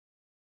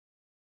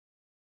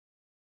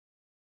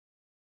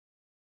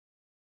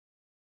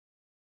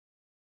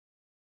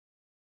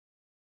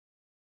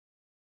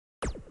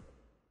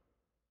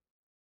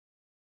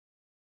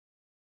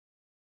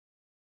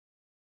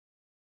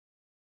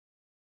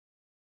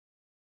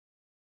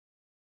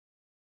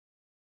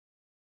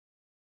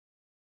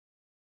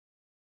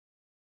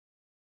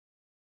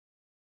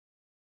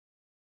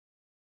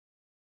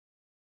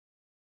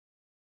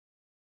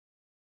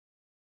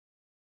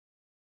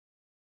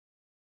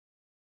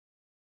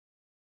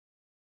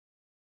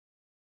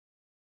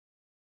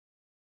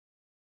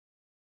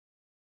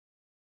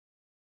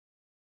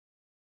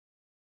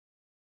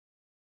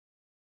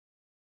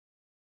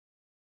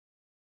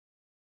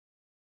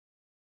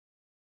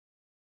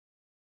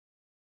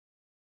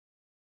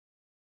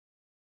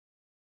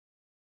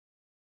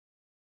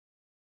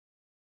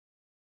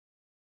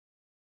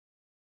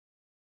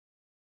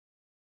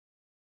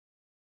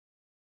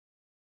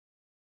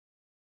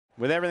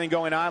With everything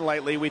going on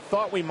lately, we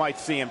thought we might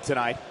see him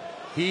tonight.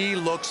 He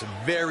looks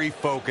very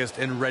focused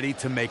and ready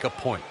to make a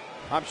point.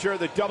 I'm sure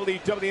the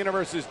WWE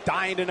Universe is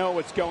dying to know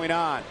what's going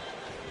on.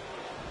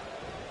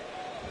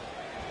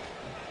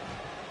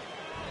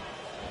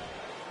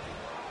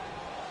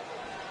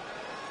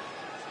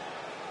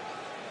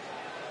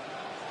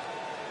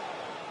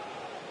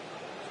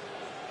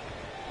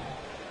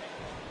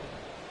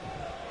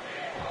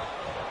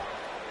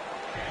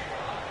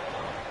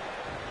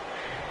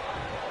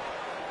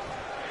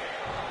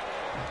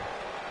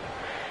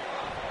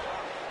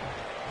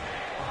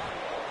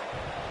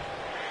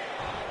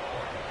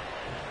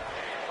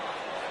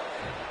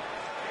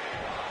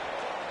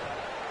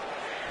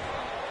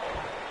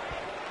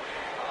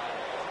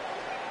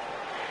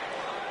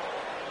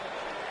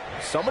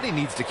 Somebody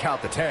needs to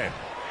count the 10.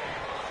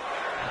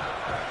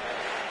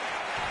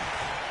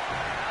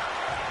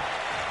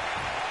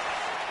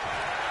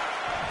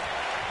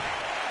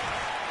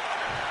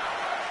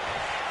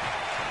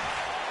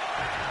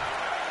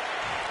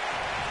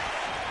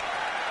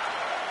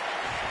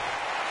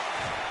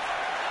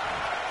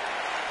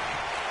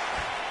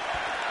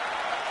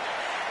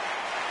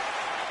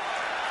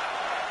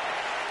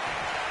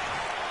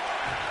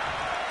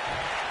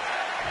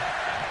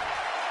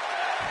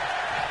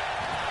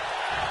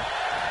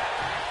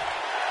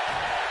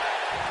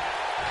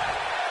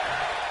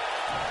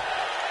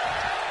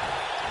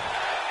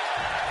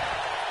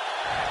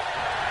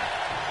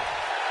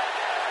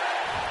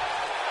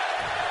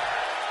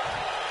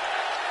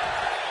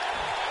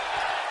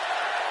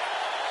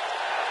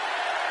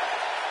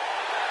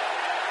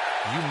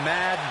 You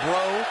mad,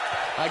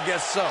 bro? I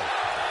guess so.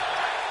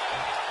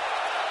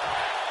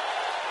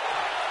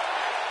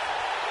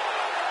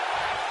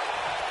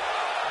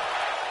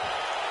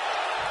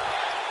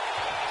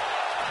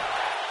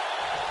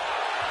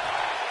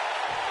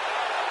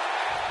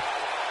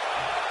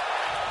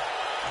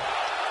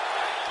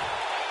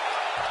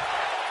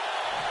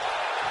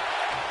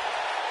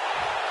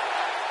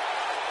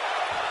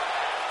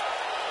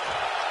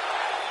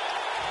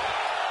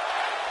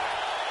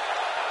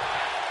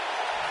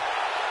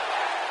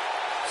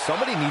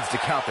 Somebody needs to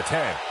count the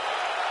 10.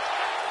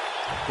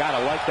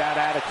 Gotta like that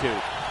attitude.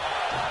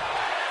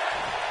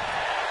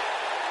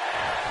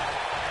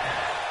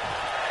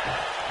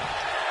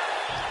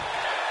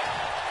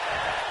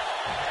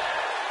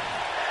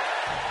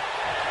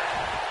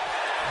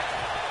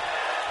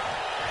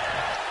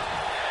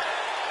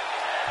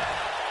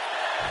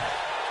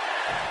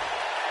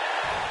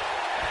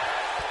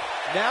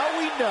 Now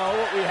we know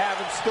what we have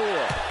in store.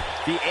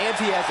 The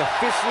ante has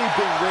officially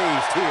been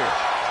raised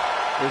here.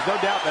 There's no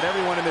doubt that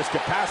everyone in this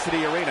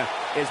capacity arena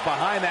is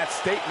behind that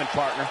statement,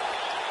 partner.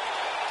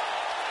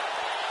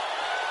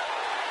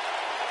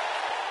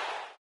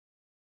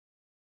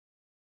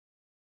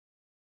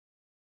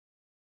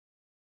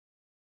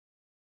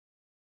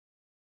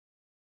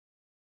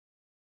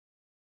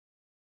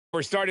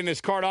 We're starting this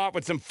card off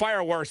with some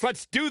fireworks.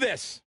 Let's do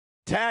this.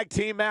 Tag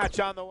team match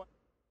on the way.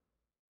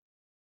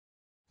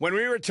 When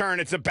we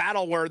return, it's a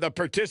battle where the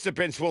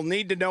participants will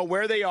need to know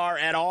where they are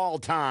at all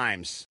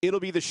times. It'll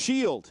be the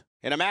Shield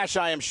in a match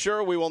I am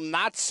sure we will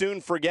not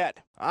soon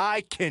forget.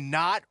 I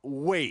cannot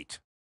wait.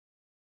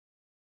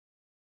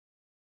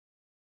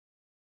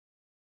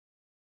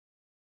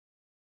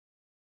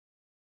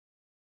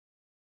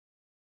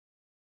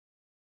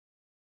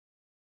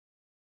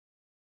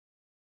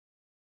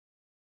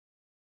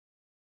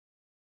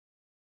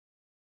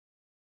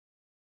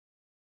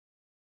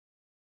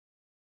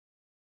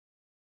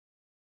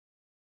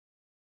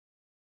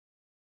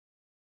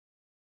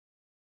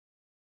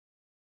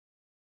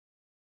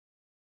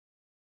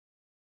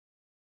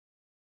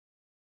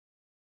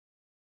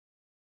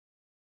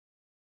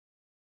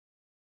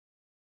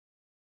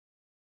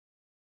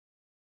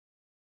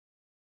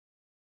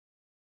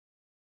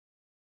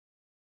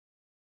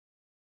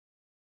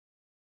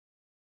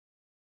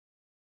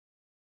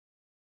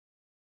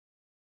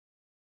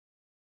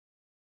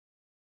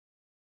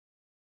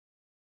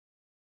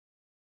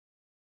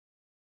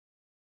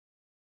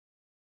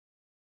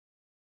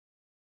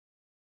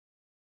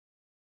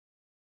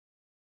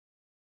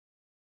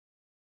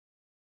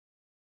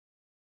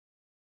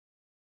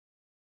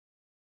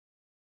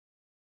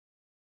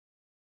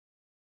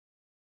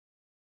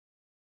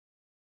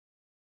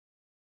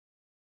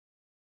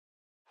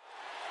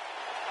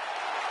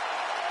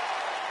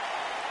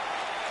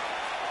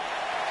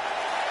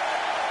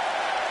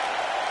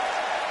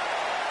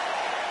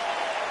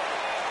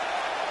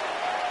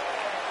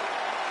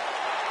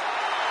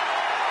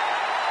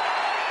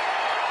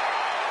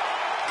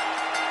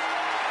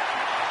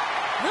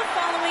 The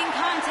following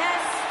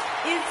contest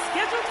is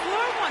scheduled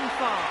for one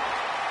fall.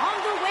 On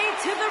the way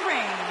to the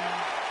ring,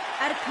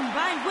 at a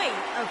combined weight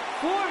of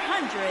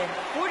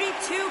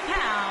 442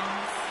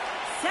 pounds,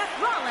 Seth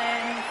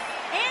Rollins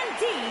and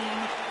Dean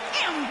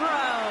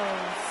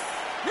Ambrose,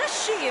 The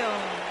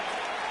Shield.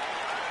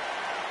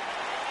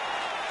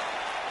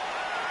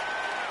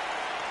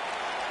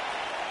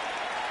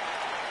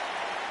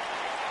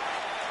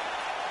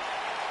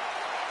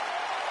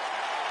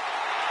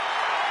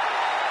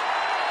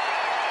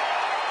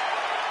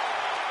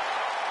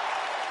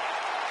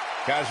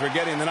 Guys, we're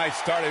getting the night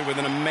started with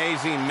an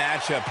amazing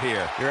matchup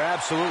here. You're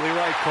absolutely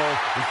right, Cole.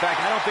 In fact,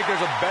 I don't think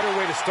there's a better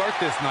way to start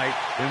this night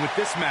than with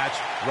this match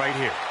right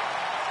here.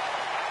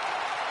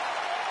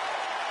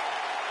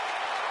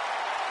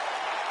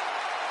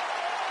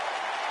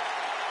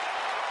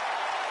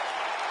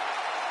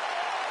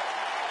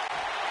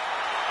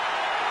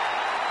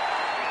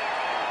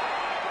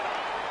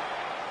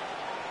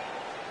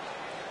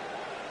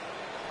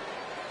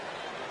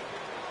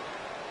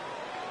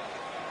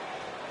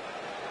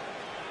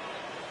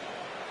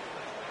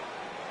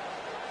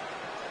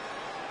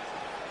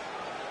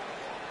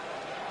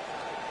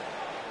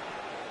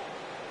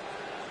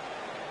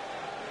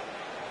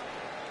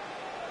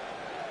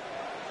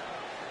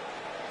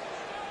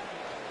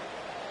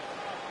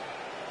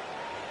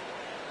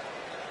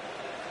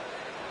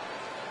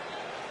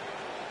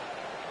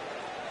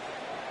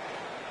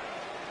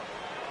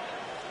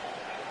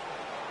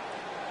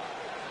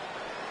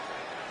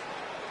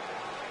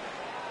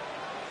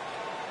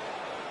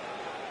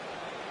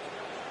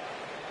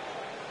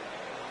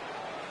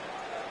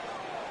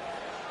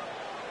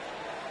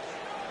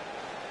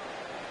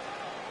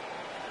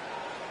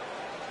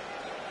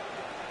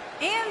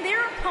 And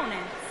their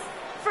opponents,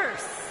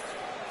 first,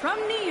 from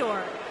New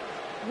York,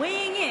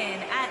 weighing in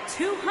at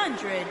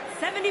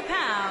 270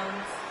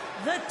 pounds,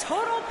 the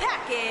total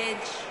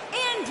package,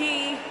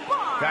 Andy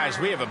Barnes. Guys,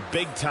 we have a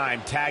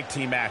big-time tag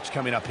team match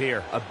coming up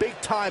here. A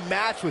big-time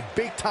match with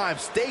big-time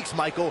stakes,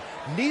 Michael.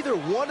 Neither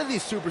one of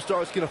these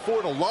superstars can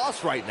afford a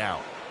loss right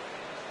now.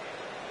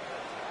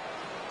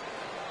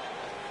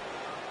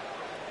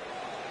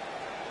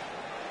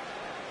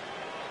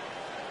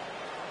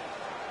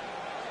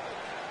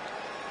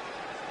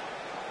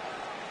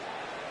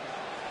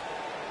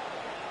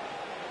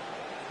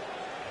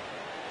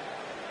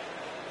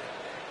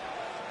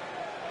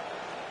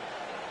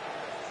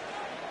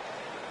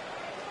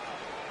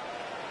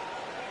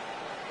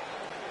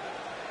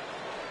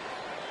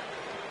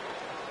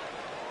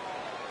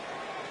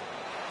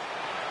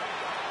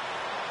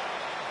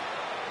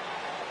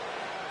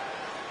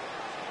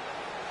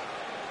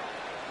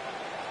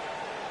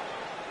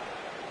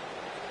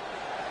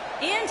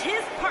 And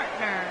his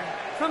partner,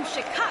 from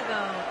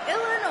Chicago,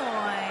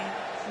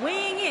 Illinois,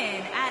 weighing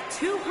in at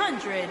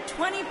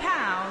 220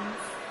 pounds,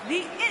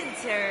 the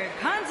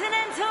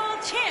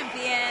Intercontinental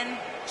Champion,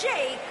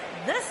 Jake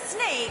the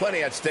Snake.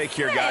 Plenty at stake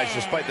here, guys,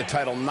 despite the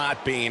title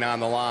not being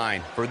on the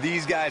line. For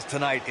these guys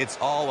tonight, it's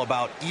all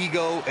about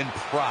ego and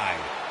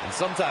pride. And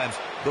sometimes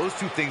those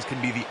two things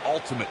can be the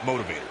ultimate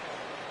motivator.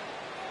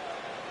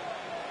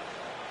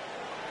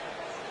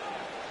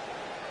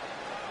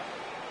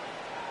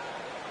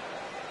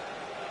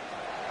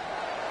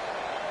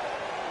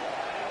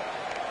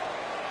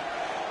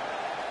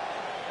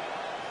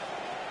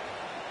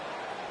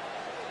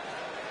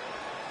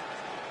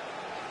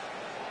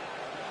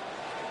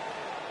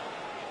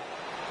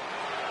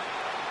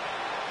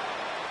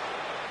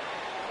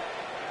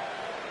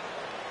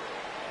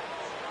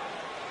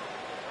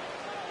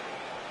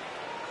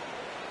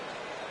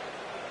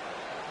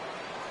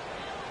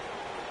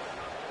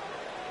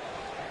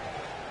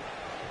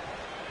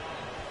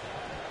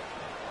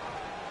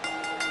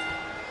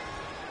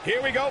 Here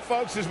we go,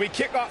 folks, as we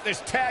kick off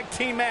this tag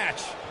team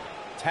match.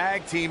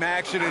 Tag team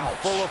action in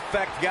full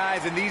effect,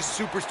 guys, and these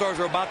superstars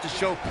are about to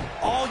show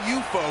all you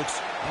folks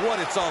what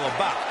it's all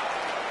about.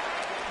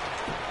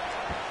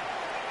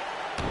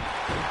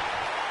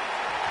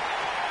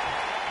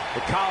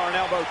 The collar and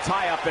elbow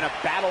tie-up in a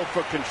battle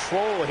for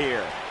control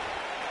here.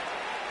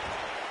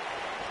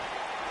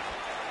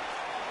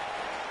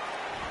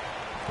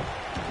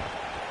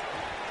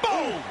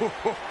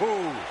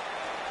 Boom!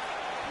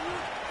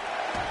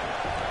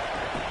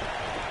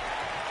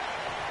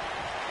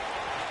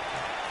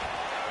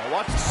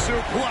 Watch the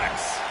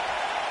suplex.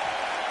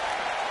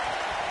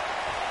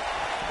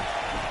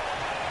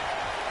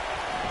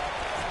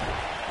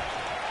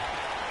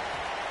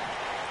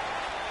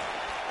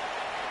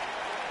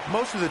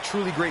 Most of the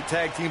truly great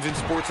tag teams in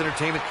sports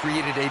entertainment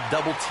created a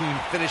double team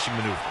finishing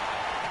maneuver.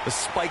 The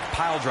spike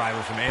pile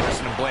driver from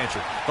Anderson and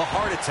Blanchard, the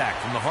heart attack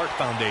from the Hart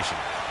Foundation,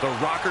 the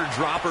rocker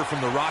dropper from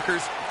the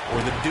Rockers,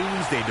 or the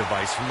Doomsday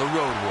device from the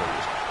Road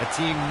Warriors. A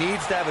team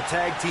needs to have a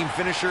tag team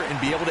finisher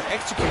and be able to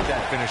execute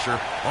that finisher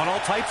on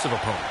all types of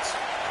opponents.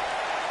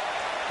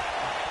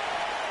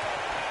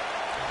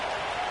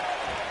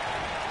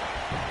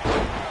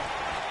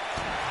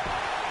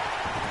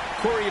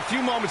 Corey, a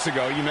few moments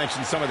ago, you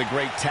mentioned some of the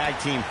great tag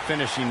team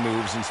finishing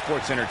moves in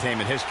sports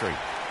entertainment history.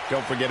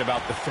 Don't forget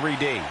about the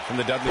 3D from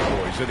the Dudley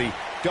Boys, or the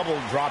double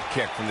drop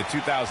kick from the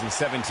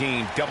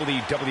 2017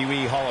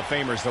 WWE Hall of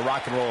Famers, the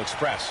Rock and Roll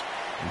Express.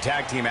 In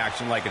tag team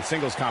action, like in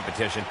singles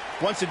competition,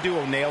 once a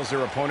duo nails their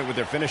opponent with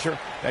their finisher,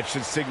 that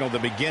should signal the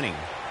beginning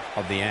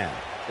of the end.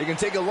 It can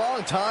take a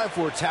long time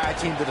for a tag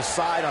team to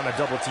decide on a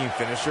double team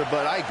finisher,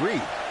 but I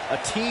agree. A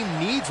team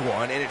needs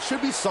one, and it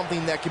should be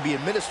something that can be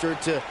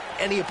administered to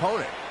any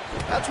opponent.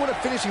 That's when a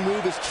finishing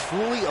move is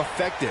truly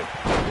effective.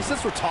 And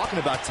since we're talking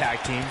about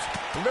tag teams,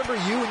 remember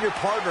you and your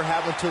partner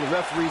have until the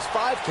referee's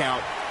 5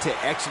 count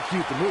to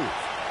execute the move.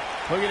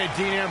 Looking at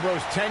Dean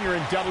Ambrose's tenure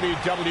in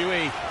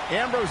WWE,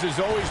 Ambrose has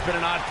always been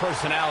an odd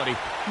personality.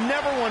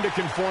 Never one to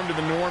conform to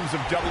the norms of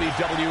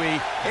WWE.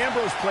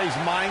 Ambrose plays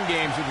mind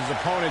games with his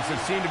opponents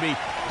that seem to be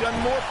done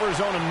more for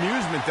his own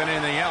amusement than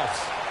anything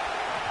else.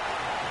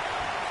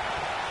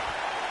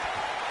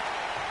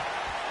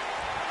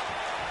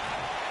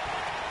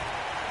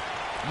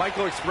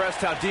 Michael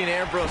expressed how Dean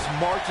Ambrose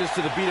marches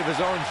to the beat of his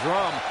own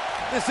drum.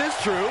 This is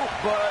true,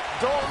 but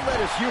don't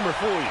let his humor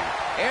fool you.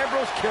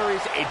 Ambrose carries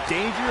a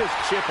dangerous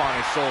chip on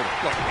his shoulder.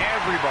 Look,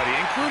 everybody,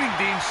 including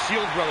Dean's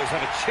Shield brothers,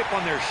 have a chip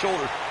on their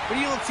shoulder, but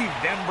you don't see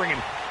them bringing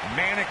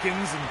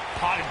mannequins and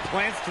potted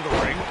plants to the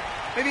ring.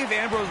 Maybe if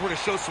Ambrose were to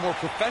show some more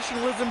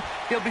professionalism,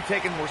 he'll be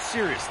taken more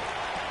seriously.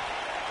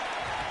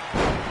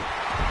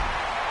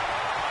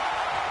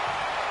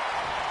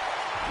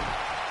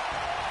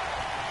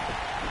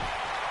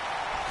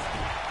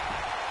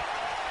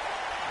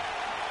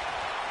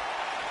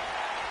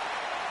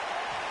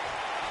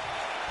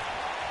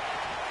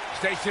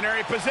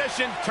 Stationary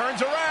position,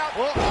 turns around.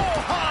 Oh,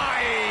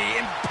 high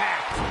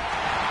impact.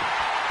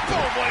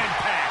 Oh, what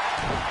impact.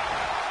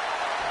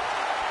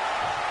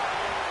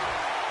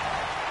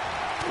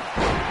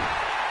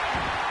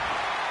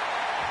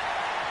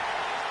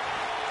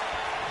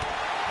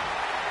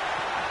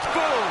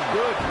 Boom.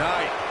 Good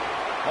night.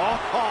 Oh,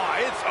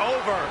 it's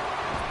over.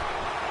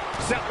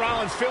 Seth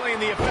Rollins feeling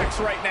the effects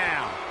right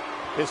now.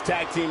 This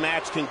tag team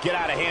match can get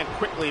out of hand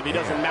quickly if he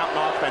doesn't mount an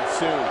offense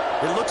soon.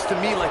 It looks to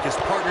me like his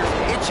partner's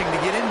itching to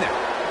get in there.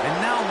 And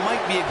now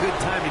might be a good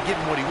time to give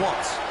him what he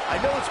wants. I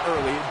know it's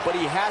early, but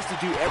he has to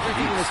do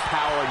everything in his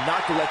power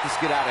not to let this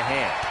get out of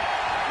hand.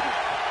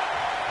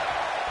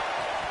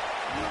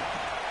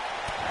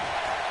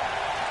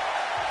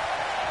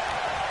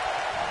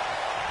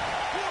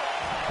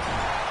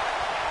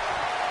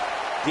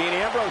 Dean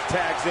Ambrose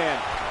tags in.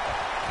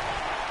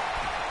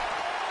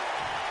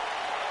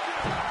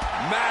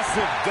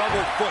 Massive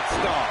double foot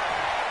stomp.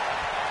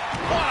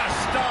 What a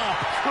stomp!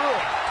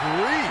 Good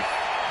grief!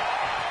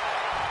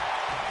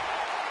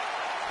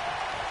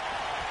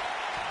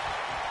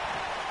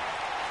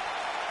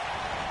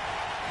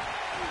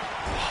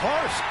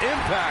 Harsh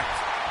impact.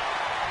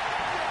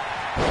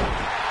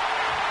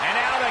 And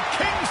now the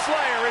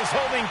Kingslayer is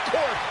holding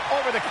court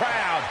over the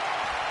crowd.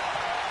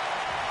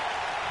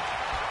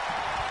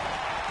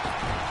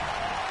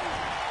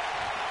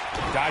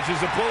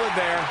 Dodges a bullet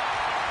there.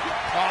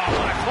 Oh,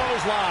 what a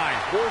clothesline.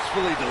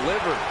 Forcefully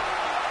delivered.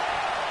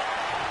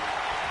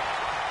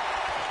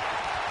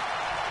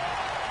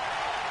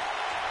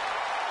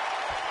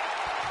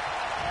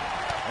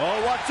 Oh,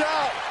 watch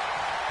out.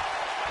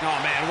 Oh,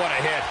 man, what a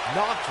hit.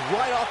 Knocked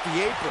right off the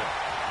apron.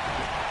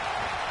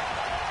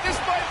 This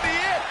might be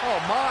it.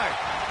 Oh, my.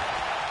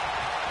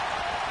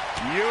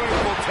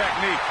 Beautiful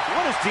technique.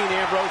 What does Dean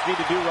Ambrose need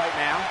to do right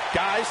now?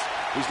 Guys,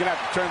 he's going to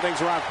have to turn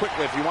things around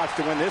quickly if he wants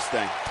to win this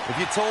thing. If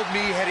you told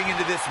me heading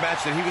into this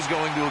match that he was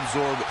going to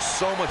absorb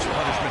so much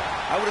punishment,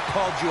 I would have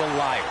called you a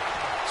liar.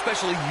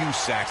 Especially you,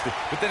 Saxton.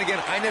 But then again,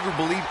 I never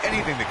believe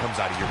anything that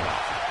comes out of your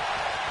mouth.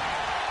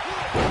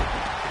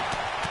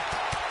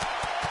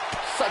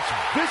 Such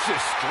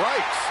vicious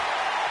strikes.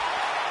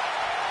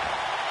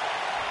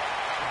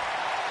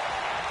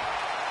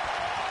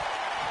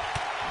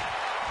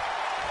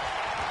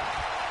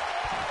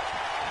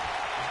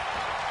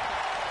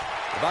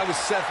 If I was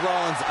Seth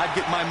Rollins, I'd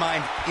get my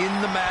mind in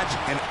the match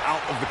and out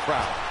of the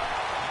crowd.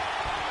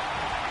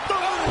 The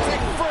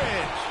lunatic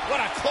fringe. What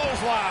a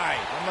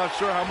clothesline. I'm not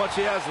sure how much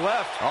he has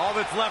left. All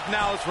that's left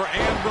now is for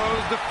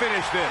Ambrose to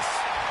finish this.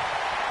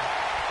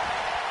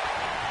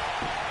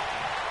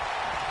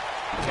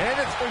 And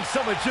it's bring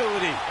some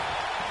agility.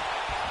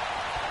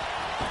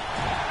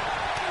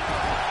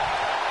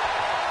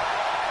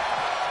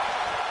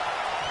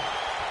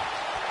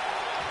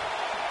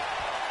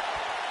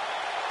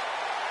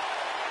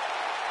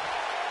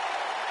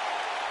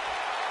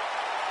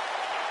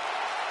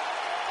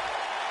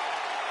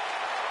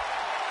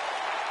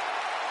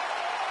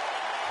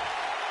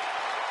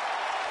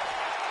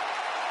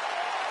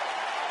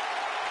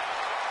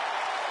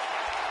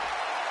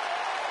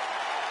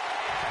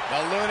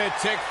 The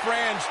lunatic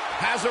fringe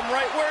has him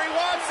right where he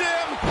wants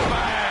him.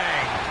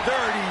 Bang!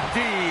 Dirty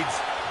deeds.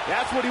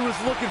 That's what he was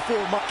looking for.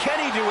 Can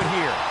he do it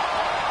here?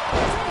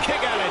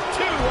 Kick out at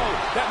 2. Whoa,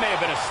 that may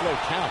have been a slow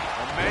count.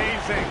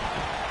 Amazing.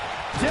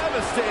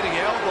 Devastating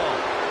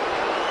elbow.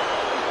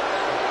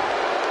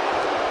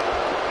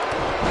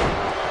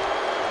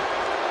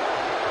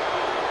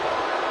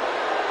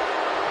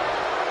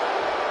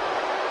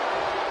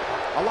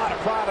 A lot of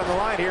pride on the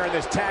line here in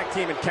this tag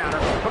team encounter,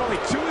 but only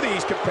 2 of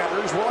these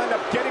competitors will end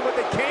up getting what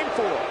they came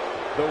for,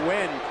 the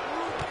win.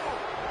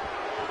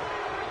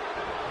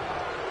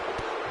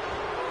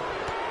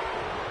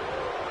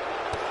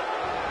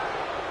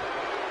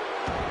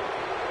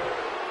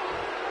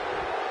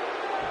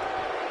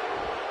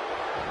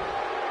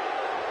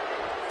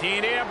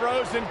 Dean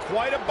Ambrose in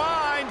quite a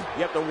bind.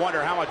 You have to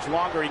wonder how much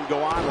longer he can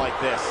go on like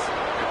this.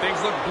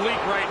 Things look bleak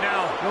right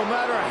now. No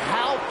matter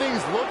how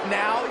things look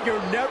now,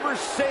 you're never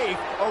safe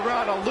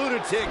around a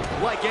lunatic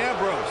like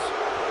Ambrose.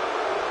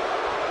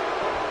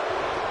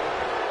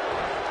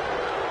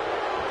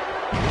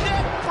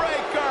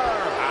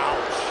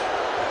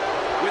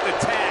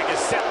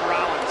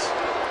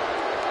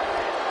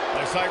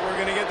 Looks like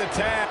we're going to get the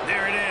tag.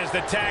 There it is.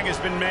 The tag has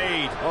been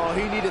made. Oh,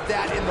 he needed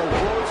that in the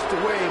worst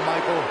way,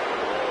 Michael.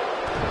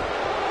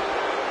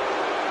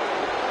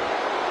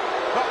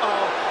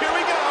 Uh-oh. Here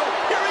we go.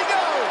 Here we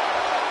go.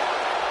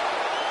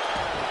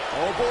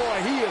 Oh,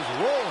 boy, he is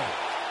rolling.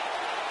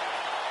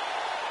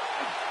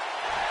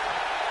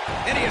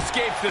 And he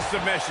escapes the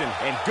submission.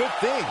 And good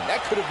thing.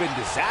 That could have been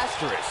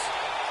disastrous.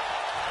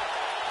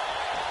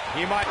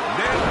 He might...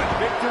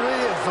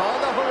 Victory is on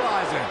the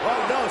horizon. Oh,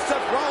 no,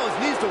 Seth Rollins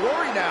needs to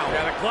worry now.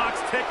 Yeah, the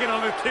clock's ticking on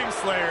the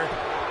Kingslayer.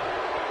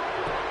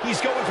 He's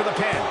going for the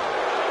pin.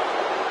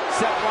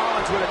 Seth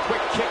Rollins with a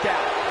quick kick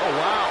out. Oh,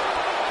 wow.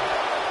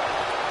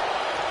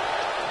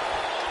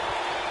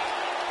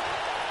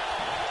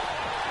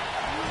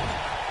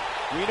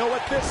 We know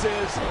what this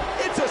is.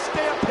 It's a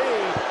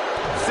stampede.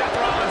 Seth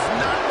Rollins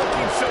not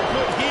looking so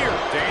good here.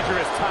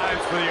 Dangerous times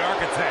for the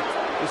Architect.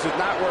 This is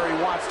not where he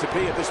wants to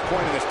be at this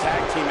point in this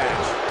tag team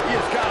match. He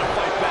has got to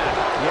fight back.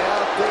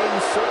 Yeah, things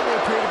certainly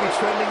appear to be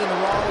trending in the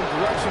wrong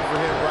direction for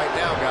him right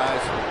now,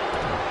 guys.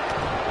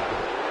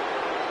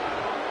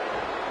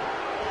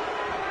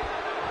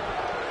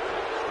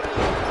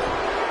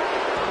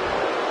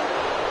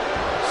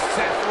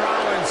 Seth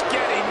Rollins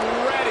getting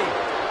ready.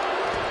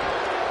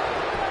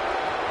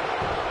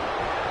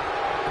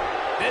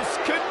 This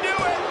could do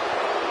it.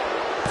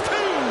 2.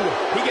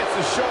 He gets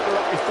the shoulder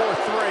up before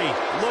 3.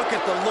 Look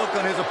at the look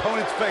on his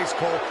opponent's face,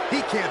 Cole.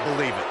 He can't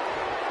believe it.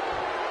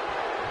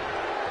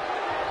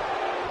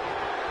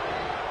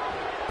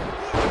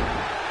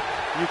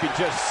 You can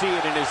just see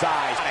it in his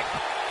eyes.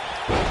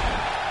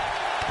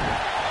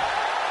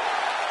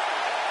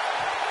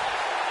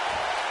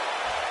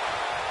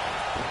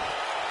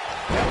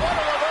 And what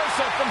a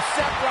reversal from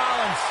Seth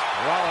Rollins.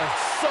 Rollins,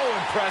 so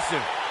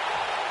impressive.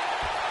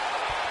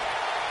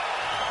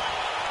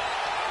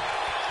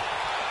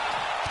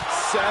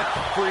 Seth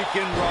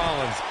freaking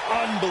Rollins.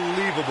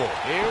 Unbelievable.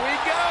 Here we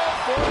go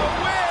for the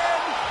win.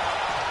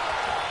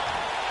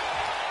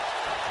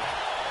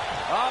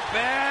 Up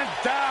and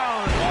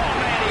down.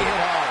 Oh, man, he hit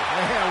hard.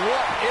 Man,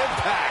 what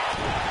impact.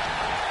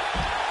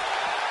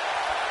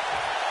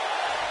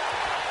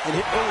 And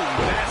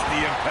that's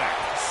the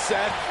impact.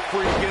 Seth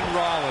freaking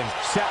Rollins.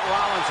 Seth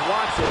Rollins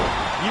wants it.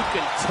 You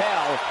can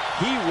tell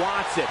he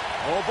wants it.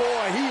 Oh,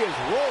 boy, he is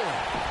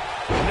rolling.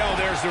 No,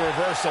 there's the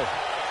reversal.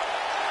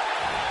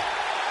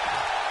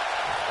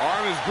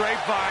 Arm is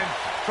grapevine.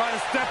 Trying to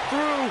step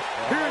through.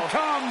 Here it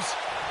comes.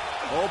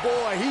 Oh,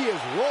 boy, he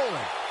is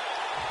rolling.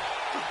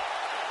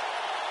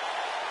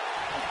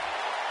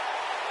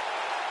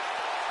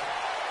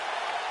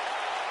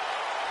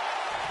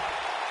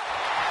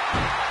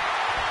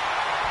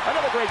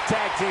 Another great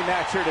tag team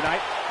match here tonight.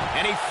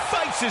 And he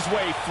fights his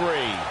way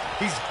free.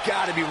 He's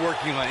got to be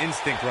working on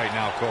instinct right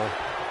now, Cole.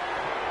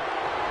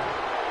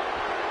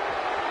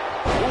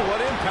 Ooh,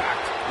 what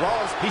impact.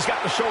 Rollins, he's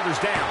got the shoulders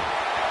down.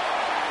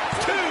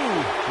 2.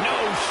 No,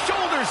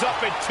 shoulders up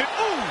at 2.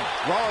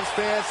 Ooh. Rollins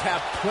fans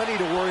have plenty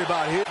to worry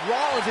about here.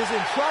 Rollins is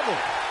in trouble.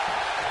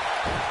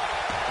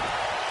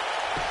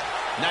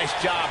 Nice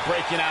job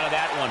breaking out of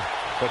that one.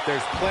 But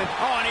there's plenty.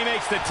 Oh, and he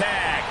makes the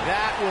tag.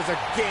 That was a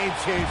game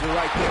changer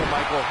right there,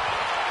 Michael.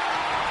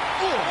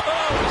 Ooh.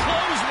 Oh,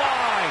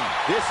 clothesline.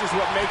 This is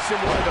what makes him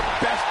one of the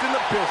best in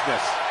the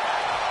business.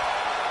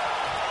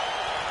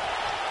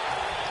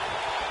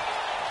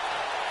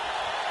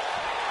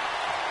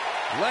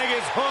 Leg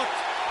is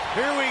hooked.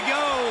 Here we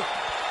go.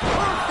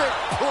 Perfect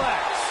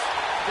plex.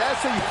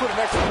 That's how you put an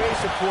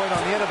exclamation point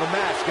on the end of a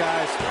match,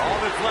 guys. All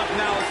that's left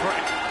now is for...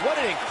 What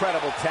an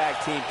incredible tag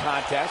team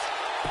contest.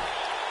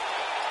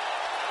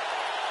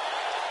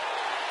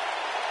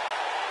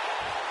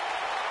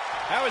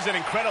 That was an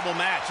incredible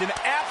match. An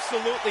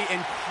absolutely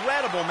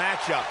incredible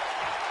matchup.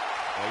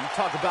 Well, you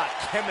talk about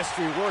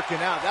chemistry working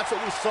out. That's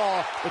what we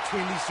saw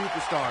between these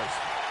superstars.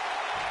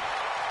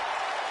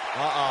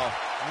 Uh-oh.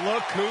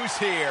 Look who's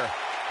here.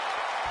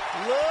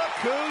 Look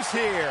who's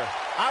here.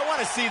 I want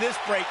to see this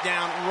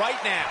breakdown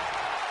right now.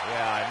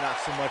 Yeah, not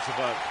so much of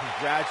a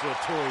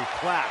congratulatory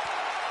clap.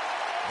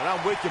 But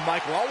I'm with you,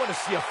 Michael. I want to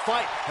see a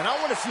fight, and I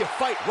want to see a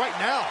fight right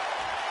now.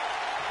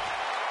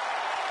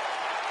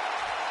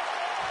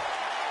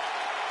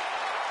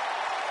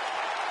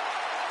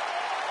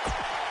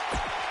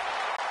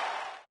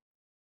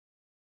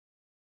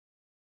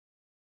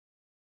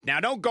 Now,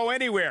 don't go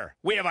anywhere.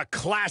 We have a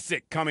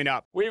classic coming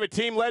up. We have a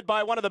team led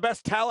by one of the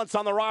best talents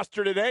on the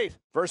roster to date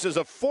versus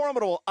a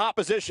formidable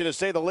opposition, to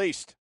say the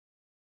least.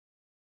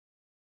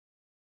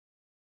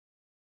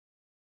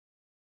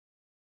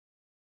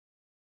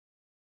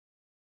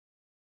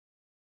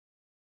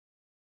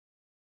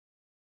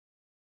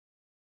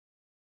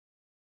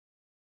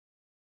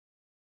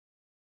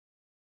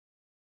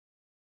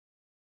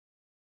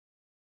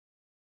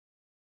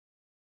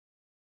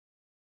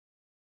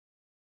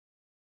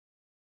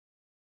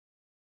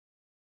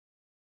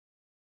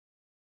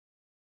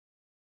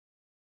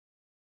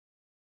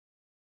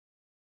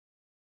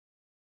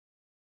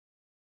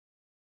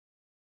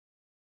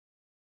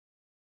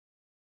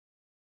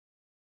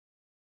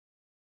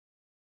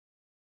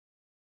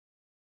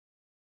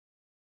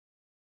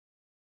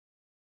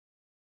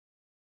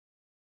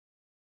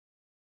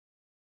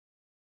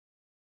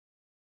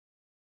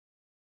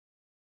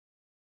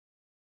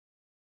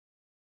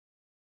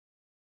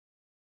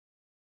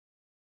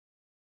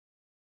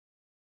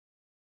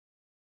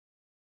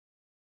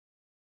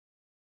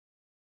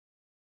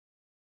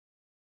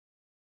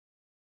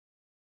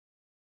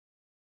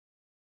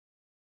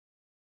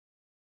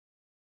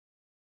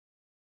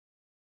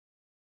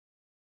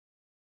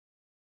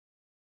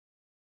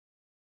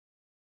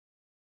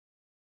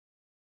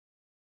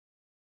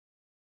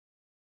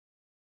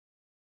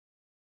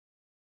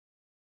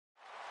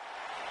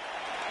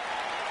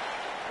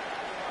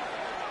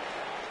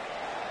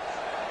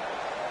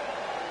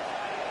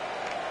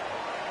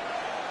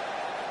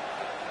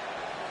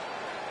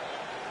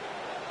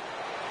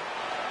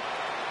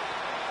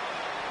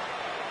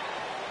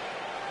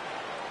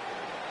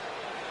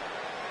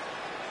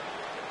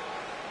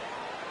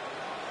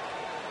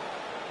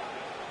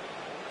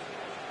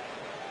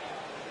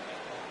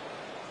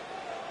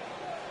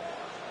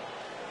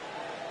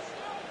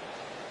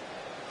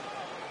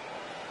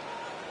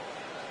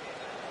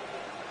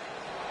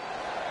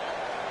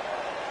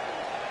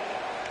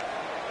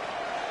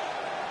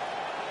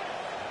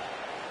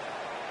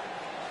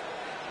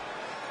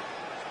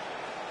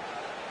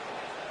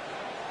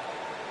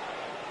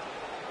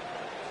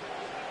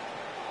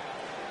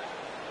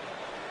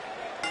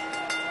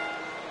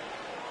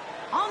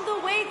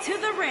 to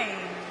the ring,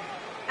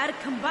 at a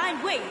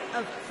combined weight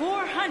of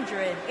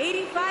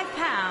 485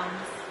 pounds,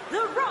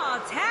 the Raw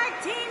Tag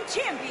Team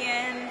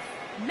Champions,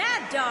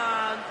 Mad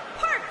Dog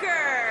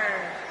Parker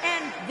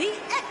and the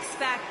X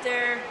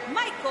Factor,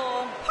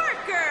 Michael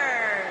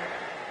Parker.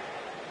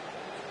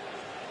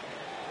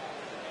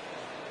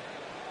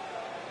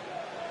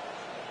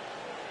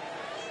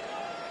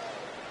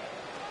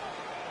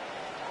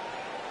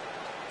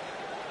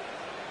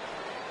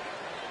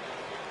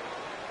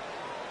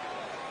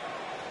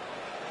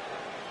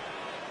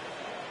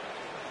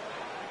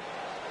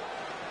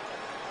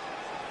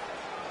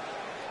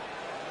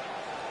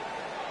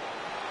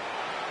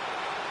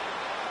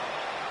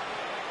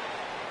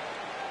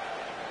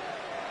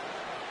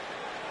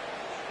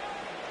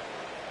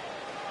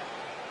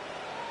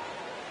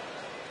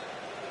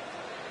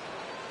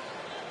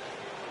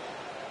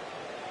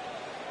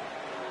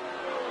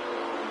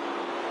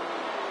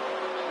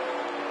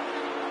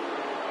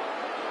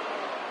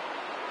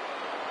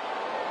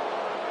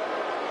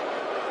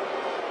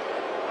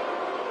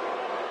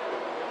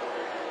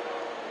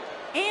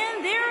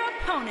 And their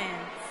opponents,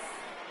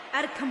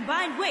 at a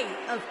combined weight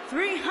of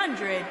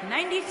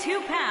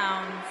 392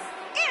 pounds,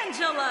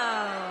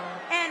 Angelo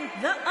and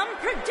the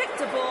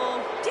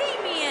unpredictable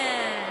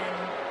Damien.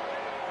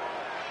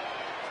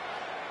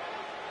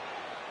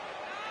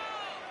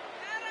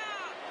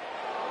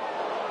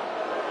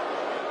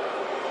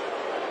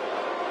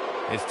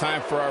 It's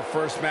time for our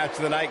first match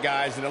of the night,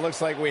 guys, and it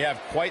looks like we have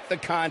quite the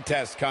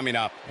contest coming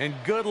up. And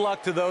good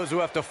luck to those who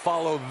have to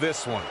follow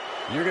this one.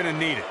 You're going to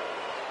need it.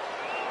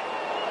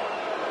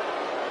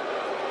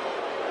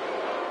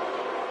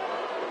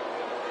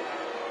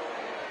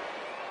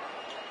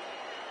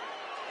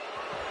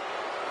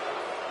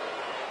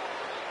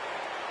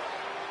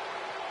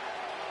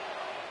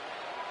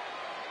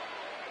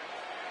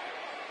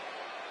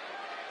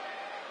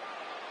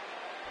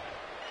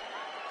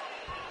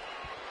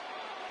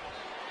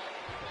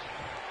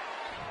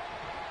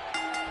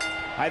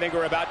 I think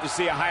we're about to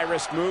see a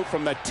high-risk move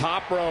from the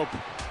top rope.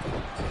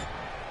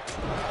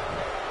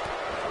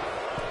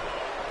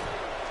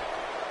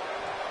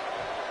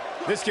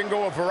 This can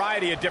go a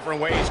variety of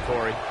different ways,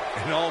 Corey.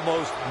 And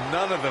almost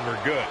none of them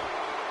are good.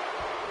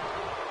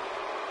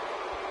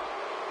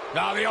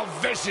 Now the old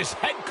vicious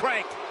head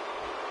crank.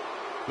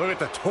 Look at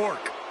the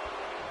torque.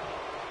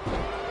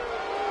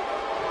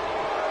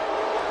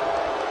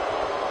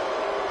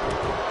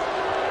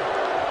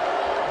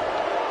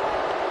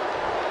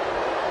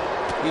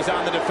 He's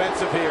on the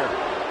defensive here.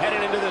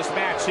 Headed into this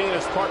match, he and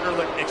his partner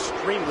look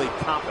extremely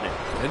confident.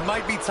 It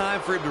might be time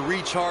for him to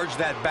recharge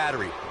that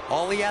battery.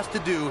 All he has to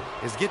do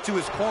is get to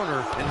his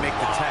corner and make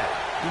the tag.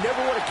 You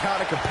never want to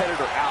count a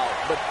competitor out,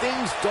 but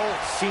things don't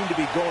seem to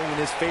be going in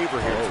his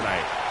favor here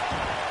tonight.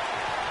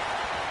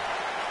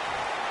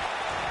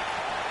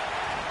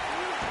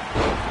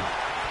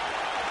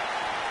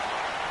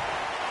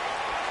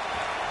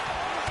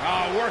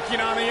 Oh, working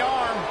on the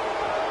arm.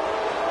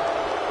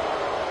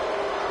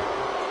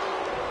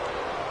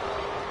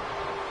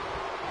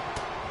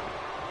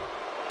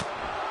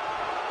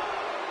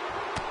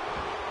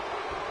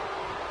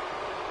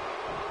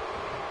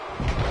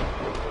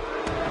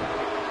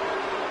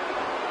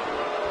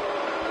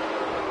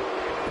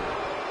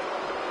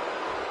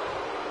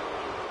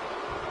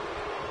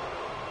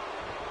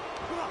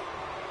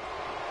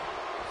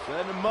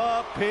 Send him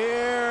up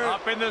here.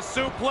 Up in the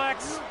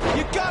suplex.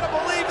 You gotta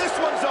believe this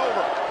one's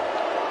over.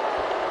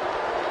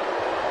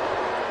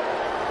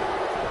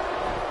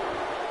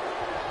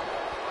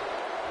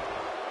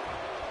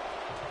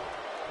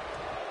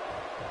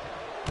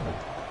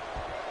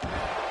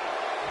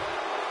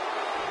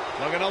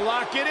 Looking to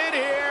lock it in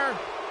here.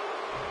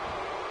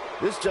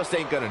 This just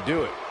ain't gonna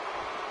do it.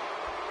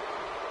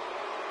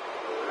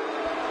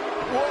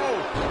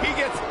 Whoa, he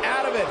gets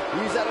out of it.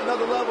 He's at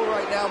another level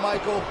right now,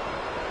 Michael.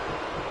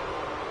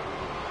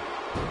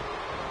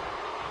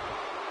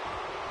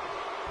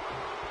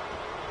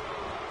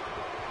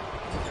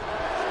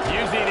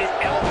 Using the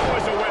elbow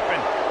as a weapon.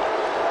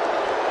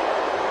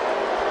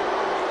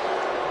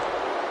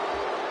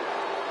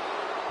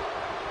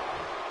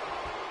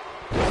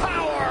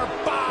 Power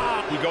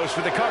bomb. He goes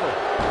for the cover.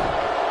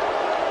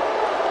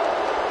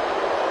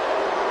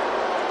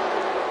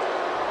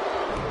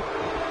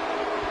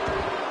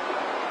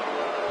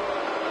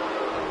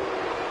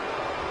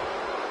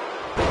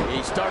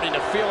 He's starting to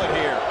feel it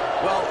here.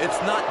 Well,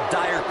 it's not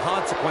dire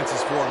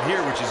consequences for him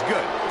here, which is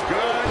good.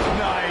 Good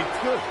night.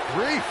 Good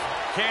grief.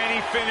 Can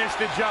he finish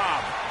the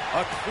job?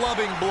 A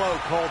clubbing blow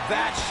called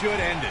That Should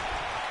End It.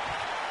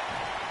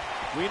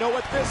 We know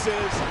what this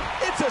is.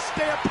 It's a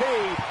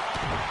stampede.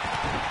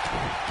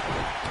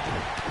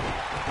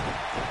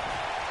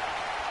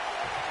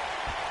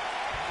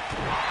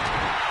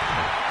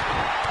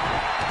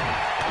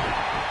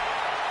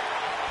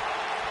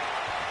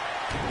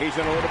 He's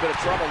in a little bit of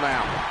trouble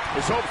now.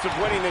 His hopes of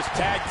winning this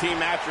tag team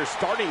match are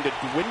starting to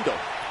dwindle.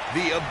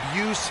 The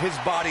abuse his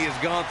body has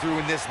gone through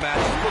in this match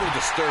is a little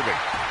disturbing.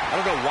 I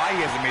don't know why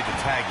he hasn't made the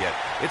tag yet.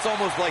 It's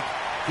almost like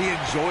he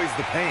enjoys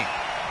the pain.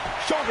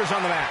 Shoulders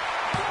on the mat.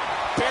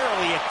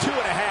 Barely at 2.5.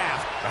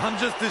 I'm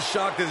just as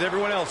shocked as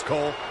everyone else,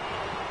 Cole.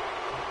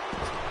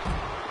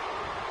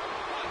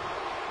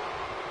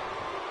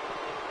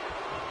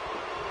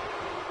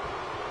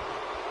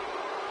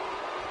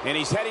 And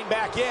he's heading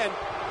back in.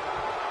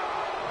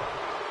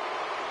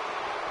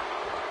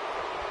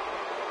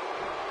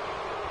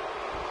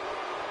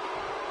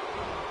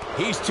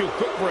 He's too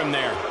quick for him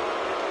there.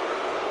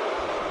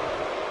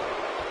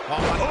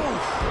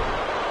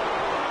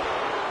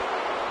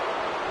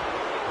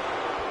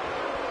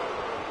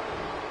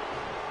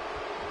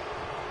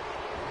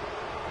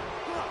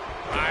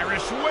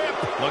 Irish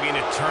whip. Looking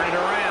to turn it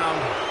around.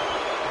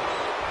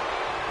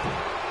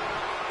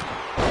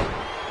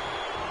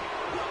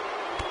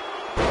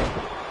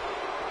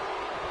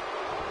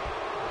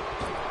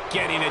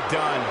 Getting it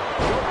done.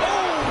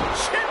 Oh,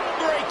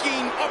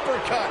 chin-breaking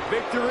uppercut.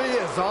 Victory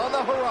is on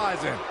the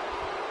horizon.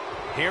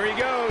 Here he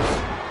goes.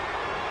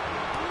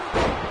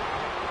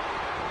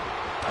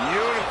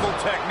 Beautiful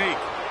technique.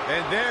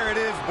 And there it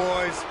is,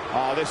 boys.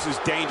 Oh, this is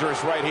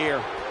dangerous right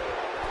here.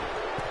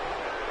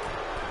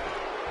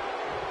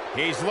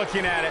 He's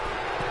looking at it.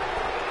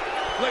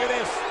 Look at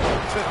this.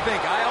 To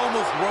think, I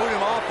almost wrote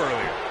him off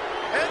earlier.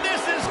 And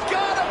this has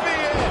got to be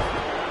it.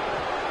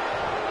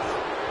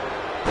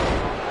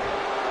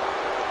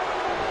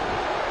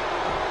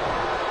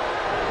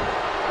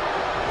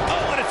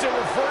 A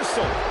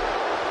reversal.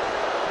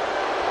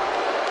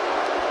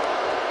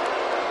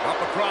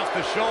 Up across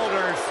the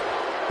shoulders.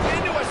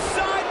 Into a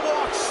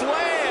sidewalk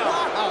slam.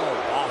 Wow.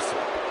 Awesome.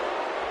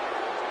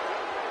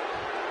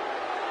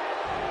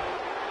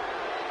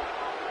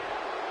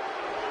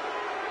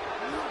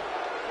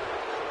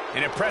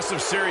 An impressive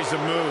series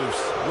of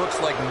moves. Looks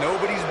like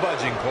nobody's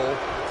budging, Cole.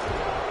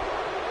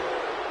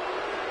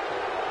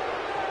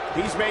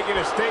 He's making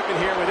a statement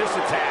here with this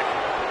attack.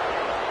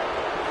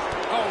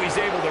 Oh, he's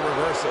able to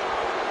reverse it.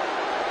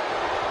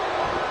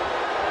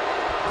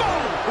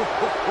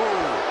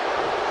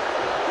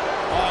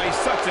 Oh, he's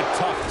such a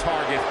tough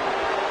target.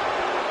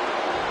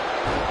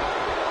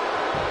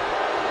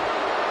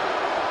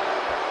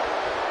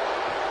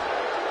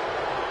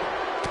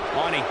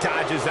 Oh, and he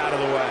dodges out of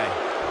the way.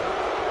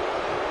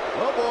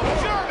 Oh, boy.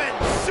 German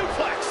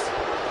suplex.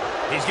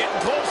 He's getting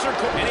closer,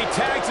 and he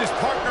tags his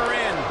partner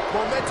in.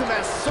 Momentum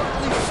has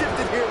certainly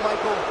shifted here,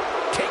 Michael.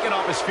 Taking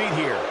off his feet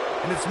here.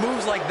 And it's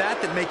moves like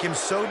that that make him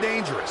so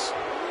dangerous.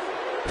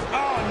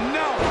 Oh,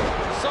 no.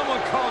 Someone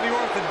call the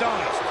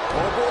orthodontist.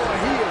 Oh, boy,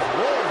 he is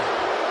rolling.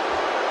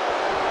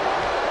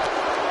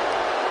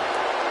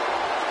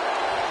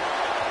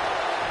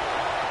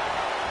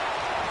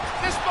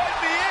 This might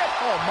be it.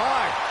 Oh,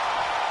 my.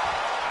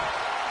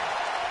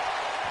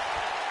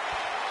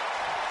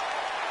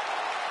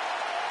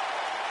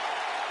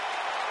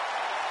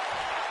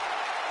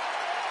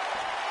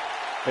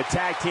 The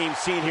tag team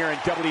scene here in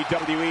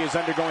WWE is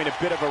undergoing a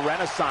bit of a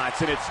renaissance,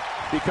 and it's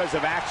because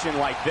of action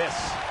like this.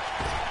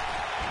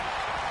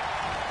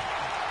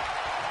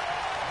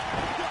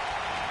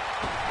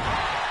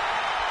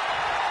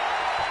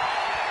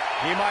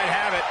 He might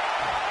have it.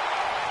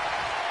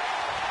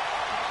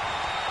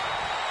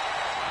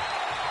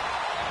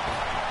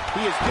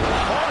 He is getting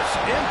harsh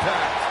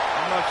impact.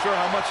 I'm not sure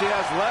how much he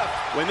has left.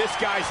 When this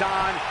guy's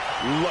on,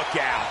 look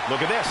out.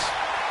 Look at this.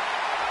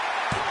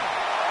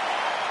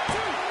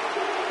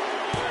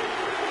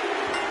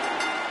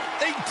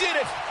 They did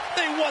it.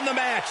 They won the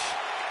match.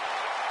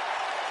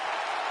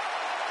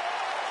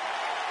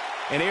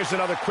 And here's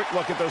another quick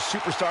look at those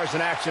superstars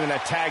in action in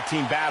that tag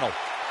team battle.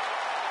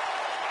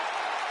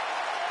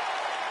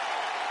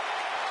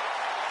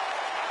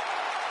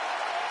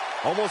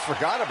 Almost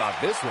forgot about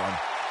this one.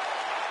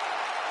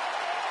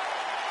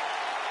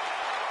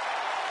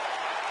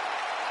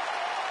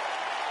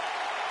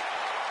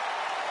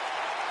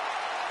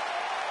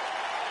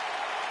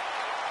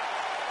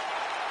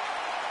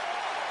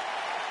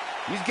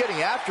 He's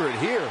getting after it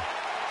here.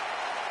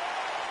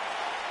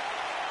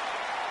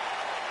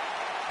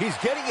 He's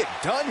getting it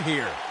done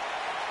here.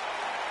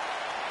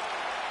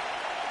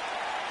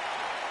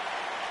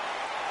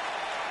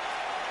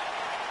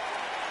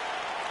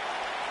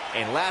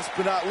 And last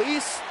but not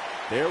least,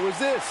 there was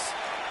this.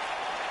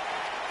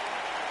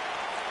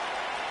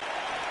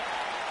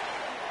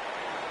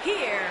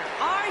 Here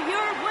are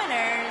your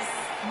winners,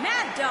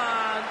 Mad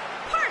Dog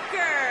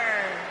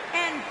Parker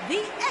and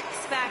the X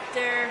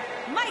Factor,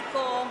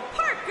 Michael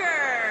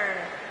Parker.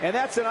 And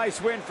that's a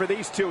nice win for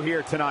these two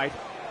here tonight.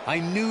 I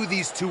knew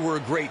these two were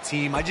a great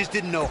team. I just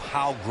didn't know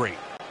how great.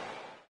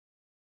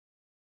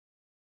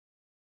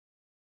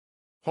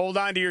 Hold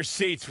on to your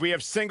seats. We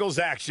have singles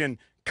action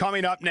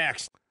coming up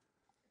next.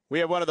 We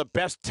have one of the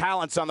best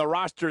talents on the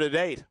roster to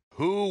date.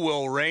 Who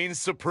will reign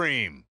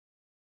supreme?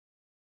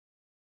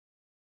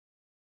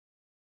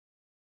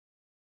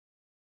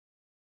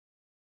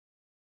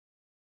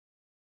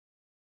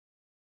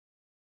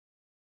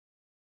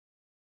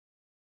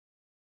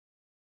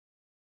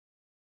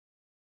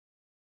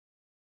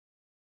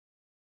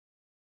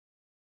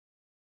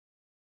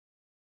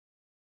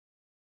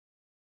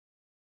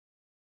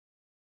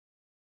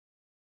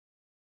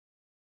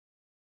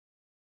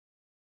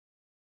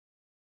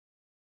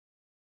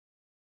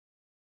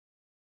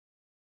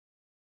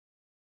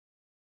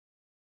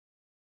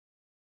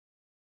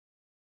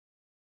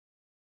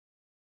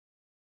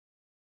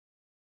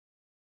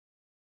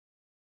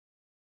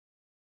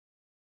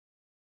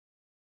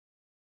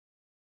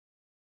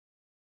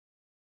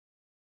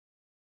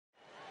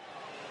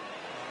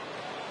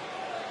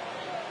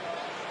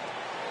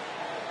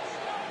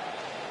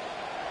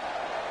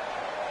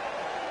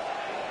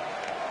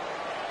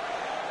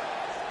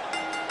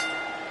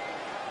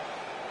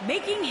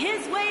 making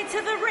his way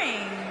to the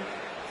ring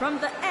from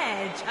the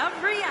edge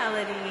of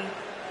reality,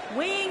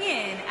 weighing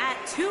in at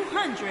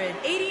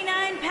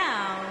 289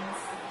 pounds,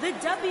 the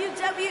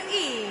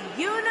WWE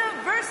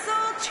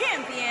Universal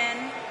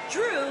Champion,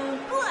 Drew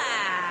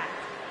Black.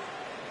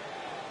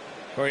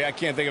 Corey, I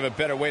can't think of a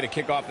better way to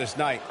kick off this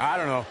night. I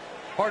don't know.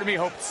 Part of me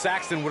hoped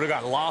Saxton would have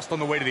got lost on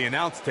the way to the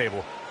announce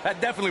table. That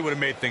definitely would have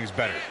made things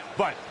better.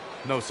 But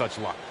no such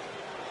luck.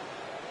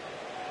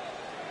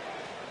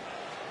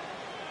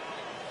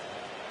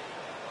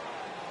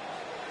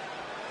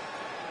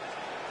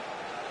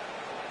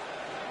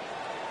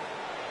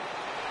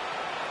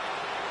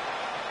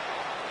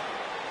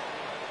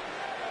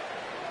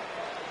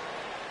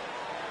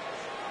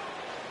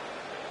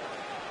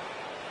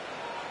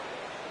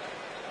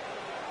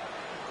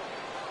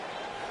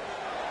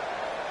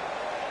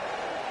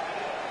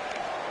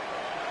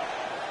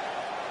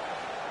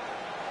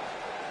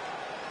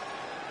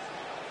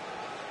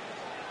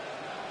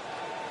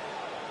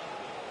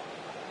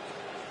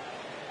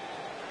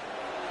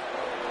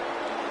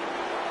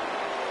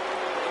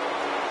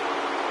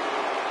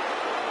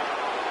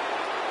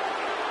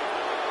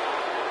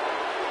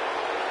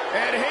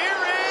 And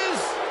here is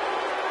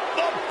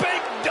the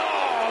big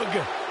dog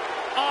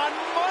on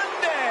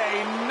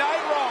Monday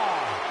Night Raw.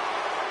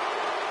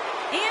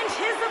 And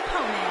his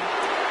opponent,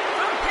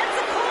 from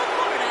Pensacola,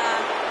 Florida,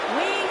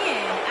 weighing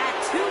in at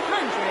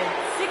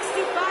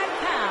 265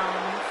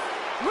 pounds,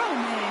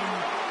 Roman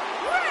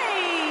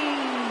Reigns.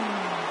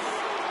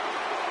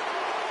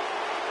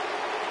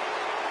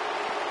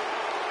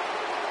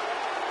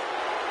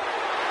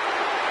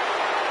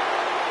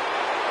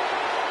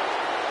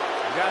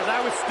 Guys,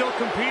 I was still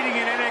competing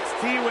in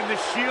NXT when the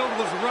Shield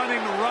was running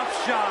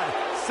roughshod.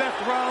 Seth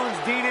Rollins,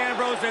 Dean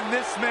Ambrose, and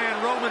this man,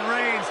 Roman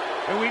Reigns.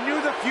 And we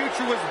knew the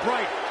future was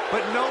bright,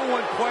 but no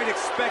one quite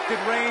expected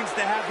Reigns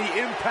to have the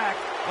impact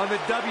on the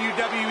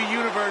WWE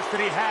Universe that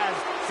he has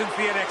since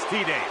the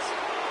NXT days.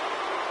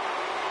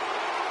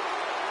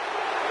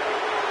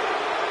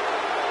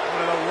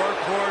 One of the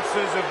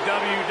workhorses of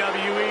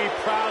WWE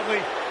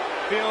proudly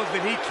feels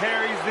that he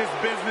carries this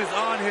business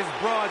on his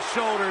broad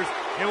shoulders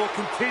and will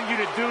continue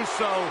to do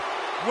so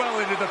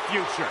well into the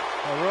future.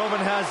 Well,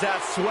 Roman has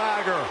that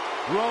swagger.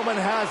 Roman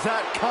has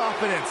that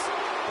confidence.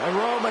 And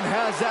Roman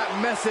has that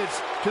message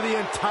to the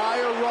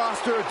entire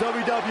roster of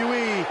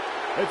WWE.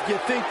 If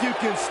you think you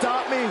can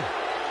stop me,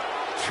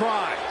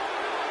 try.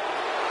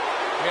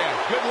 Yeah,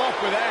 good luck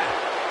with that.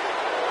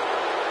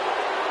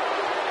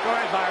 Go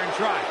ahead, Byron,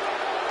 try.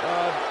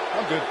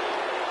 I'm good.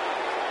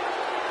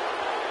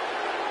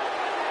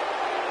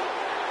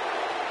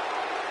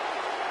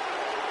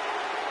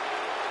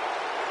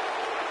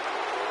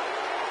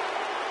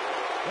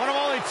 One of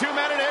only 2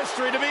 men in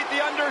history to beat The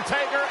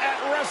Undertaker at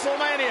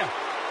WrestleMania.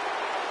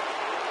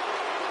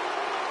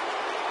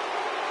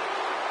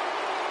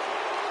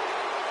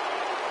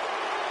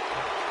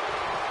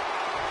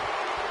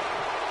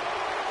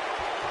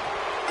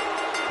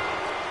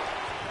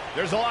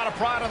 There's a lot of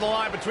pride on the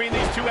line between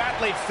these two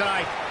athletes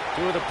tonight.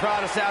 Two of the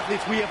proudest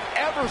athletes we have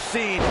ever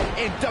seen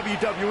in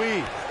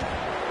WWE.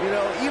 You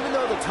know, even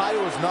though the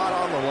title is not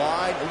on the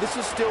line, this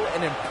is still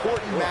an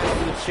important match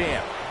for the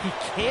champ. He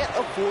can't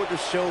afford to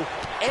show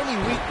any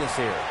weakness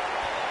here.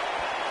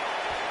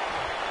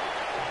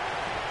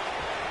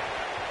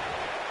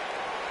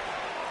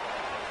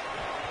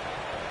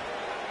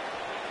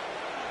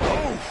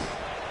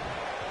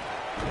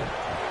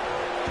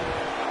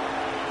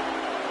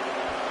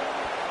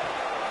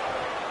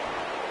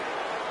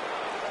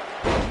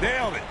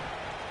 Nailed it.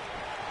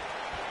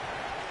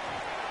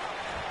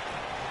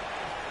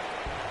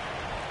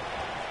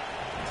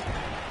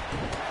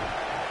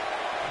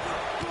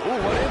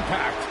 Ooh, what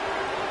impact.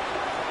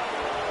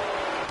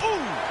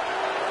 Ooh.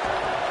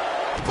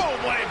 Boom,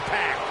 what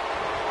impact.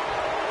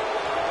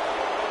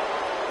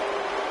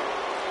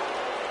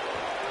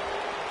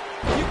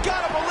 You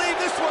gotta believe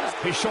this one's...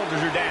 His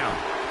shoulders are down.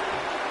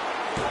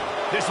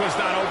 This one's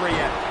not over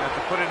yet. Have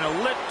to put in a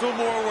little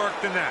more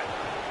work than that.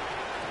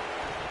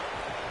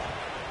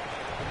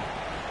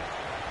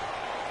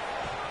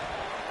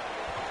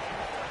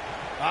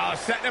 Oh,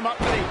 setting him up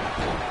for the...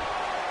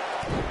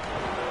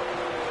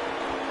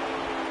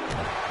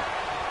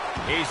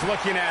 He's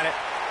looking at it.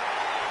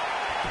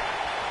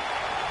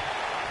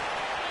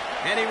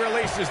 And he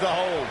releases the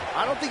hold.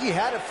 I don't think he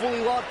had it fully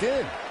locked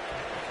in.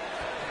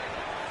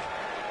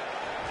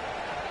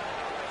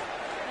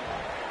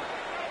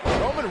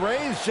 Roman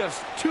Reigns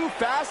just too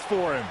fast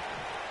for him.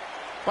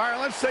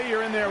 Byron, let's say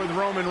you're in there with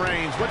Roman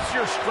Reigns. What's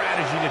your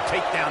strategy to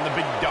take down the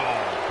big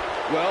dog?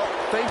 Well,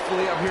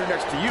 thankfully, I'm here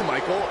next to you,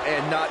 Michael,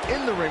 and not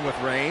in the ring with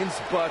Reigns.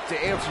 But to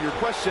answer your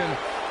question,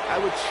 I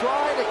would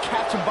try to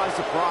catch him by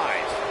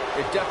surprise.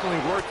 It definitely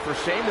worked for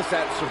Sheamus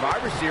at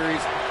Survivor Series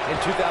in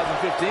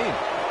 2015.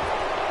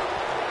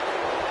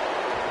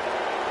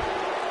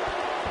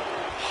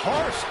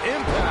 Harsh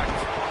impact.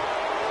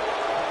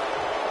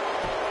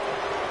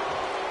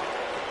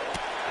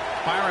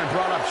 Byron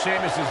brought up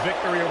Sheamus'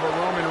 victory over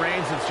Roman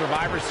Reigns in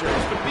Survivor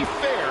Series. But to be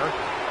fair,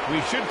 we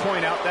should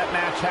point out that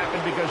match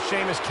happened because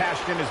Sheamus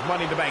cashed in his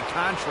Money in the Bank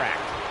contract.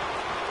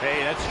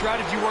 Hey, that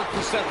strategy worked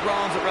for Seth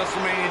Rollins at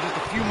WrestleMania just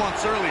a few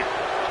months earlier.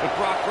 But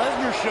Brock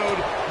Lesnar showed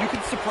you can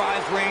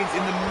surprise Reigns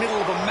in the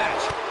middle of a match,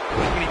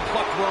 like when he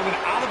plucked Roman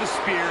out of a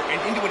spear and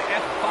into an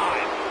F5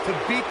 to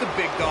beat the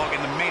big dog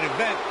in the main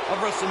event of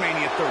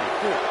WrestleMania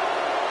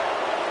 34.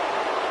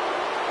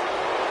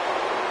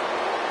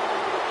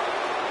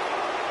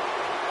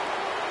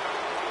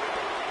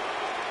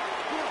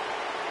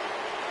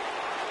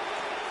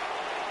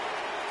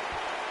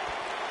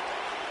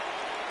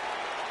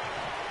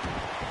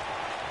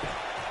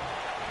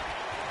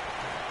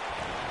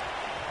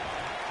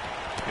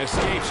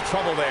 Escapes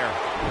trouble there.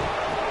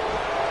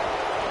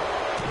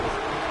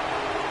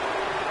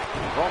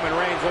 Roman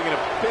Reigns looking a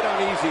bit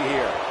uneasy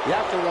here. You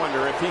have to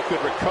wonder if he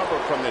could recover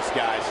from this,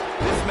 guys.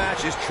 This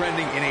match is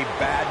trending in a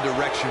bad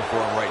direction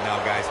for him right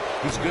now, guys.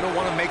 He's going to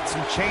want to make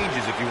some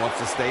changes if he wants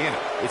to stay in it.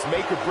 It's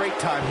make or break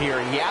time here,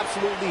 and he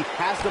absolutely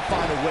has to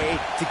find a way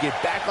to get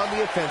back on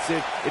the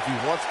offensive if he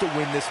wants to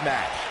win this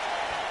match.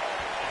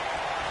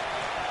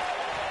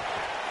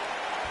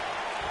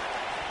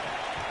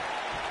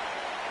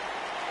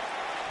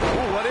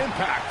 What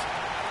impact.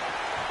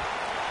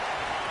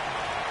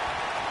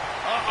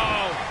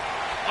 Uh-oh.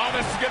 Oh,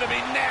 this is going to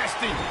be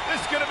nasty. This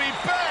is going to be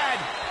bad.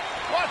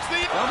 Watch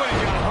the... Somebody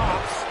got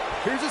hops.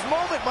 Here's his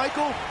moment,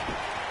 Michael.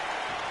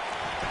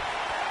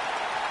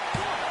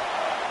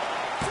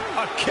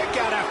 A kick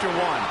out after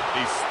one.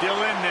 He's still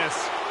in this.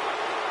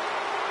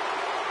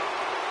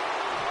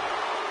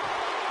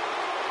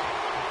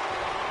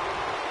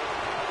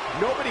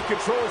 Nobody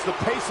controls the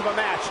pace of a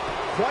match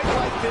quite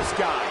like this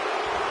guy.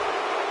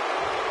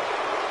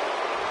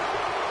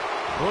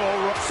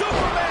 Oh,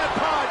 Superman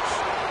punch!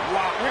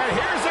 Wow, and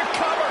here's a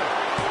cover.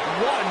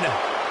 1,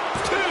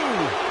 2.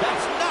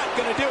 That's not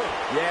gonna do it.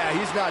 Yeah,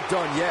 he's not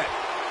done yet.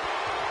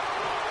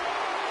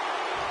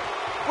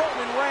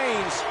 Roman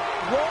Reigns.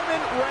 Roman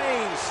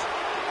Reigns.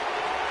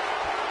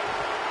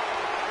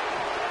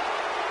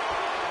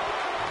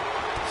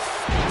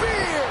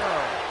 Spear!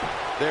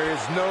 There is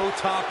no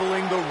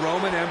toppling the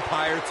Roman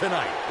Empire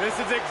tonight. This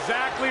is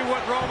exactly what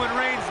Roman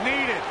Reigns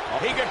needed.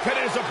 He could pin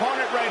his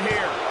opponent right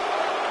here.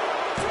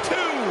 2.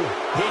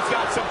 He's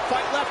got some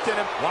fight left in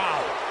him.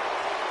 Wow.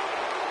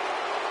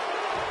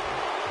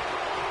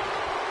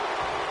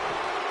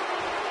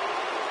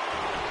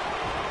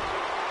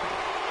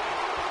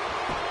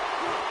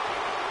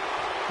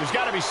 There's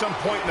got to be some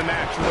point in the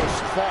match where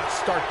those thoughts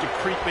start to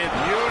creep in.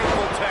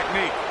 Beautiful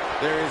technique.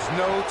 There is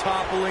no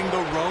toppling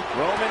the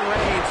Roman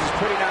Reigns is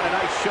putting on a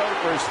nice show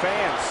for his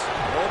fans.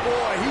 Oh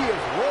boy, he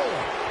is rolling.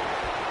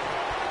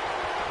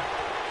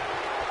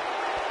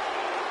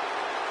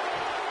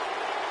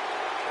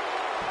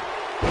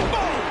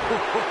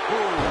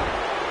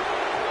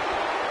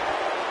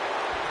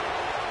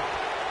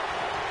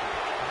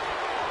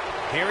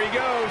 Here he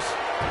goes.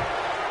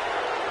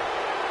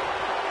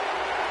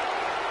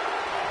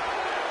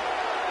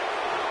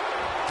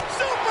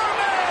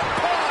 Superman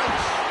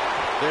punch!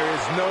 There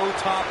is no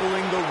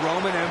toppling the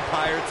Roman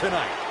Empire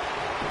tonight.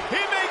 He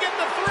may get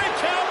the 3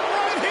 count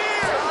right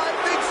here. I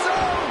think so.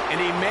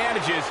 And he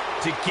manages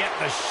to get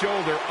the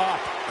shoulder up.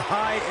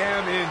 I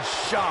am in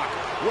shock.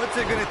 What's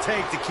it going to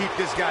take to keep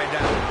this guy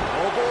down?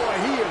 Oh boy,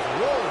 he is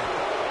rolling.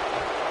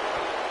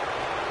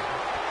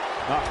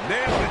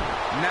 Nailed it.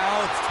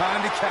 Now it's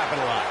time to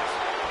capitalize.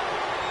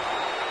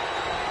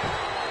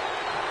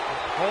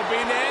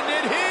 Hoping to end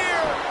it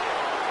here.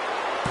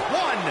 1,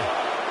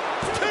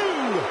 2,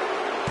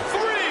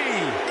 3.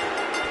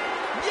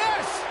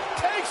 Yes!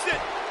 Takes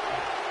it!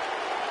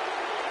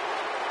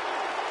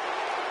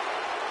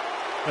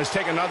 Let's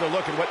take another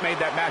look at what made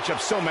that matchup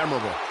so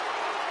memorable.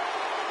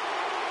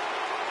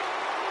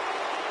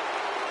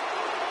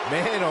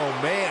 Man, oh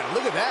man,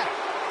 look at that.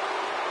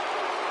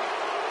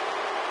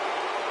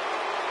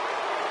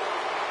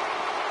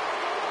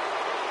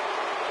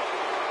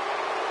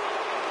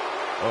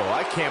 Oh,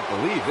 I can't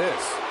believe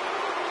this.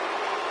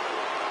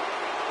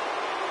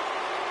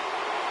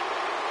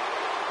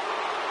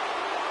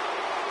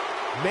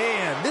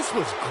 Man, this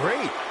was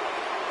great.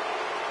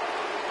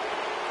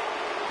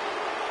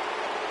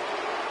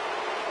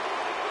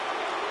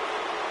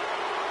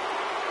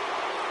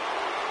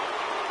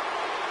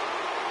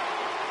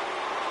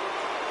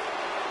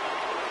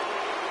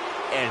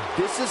 And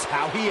this is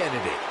how he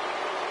ended it.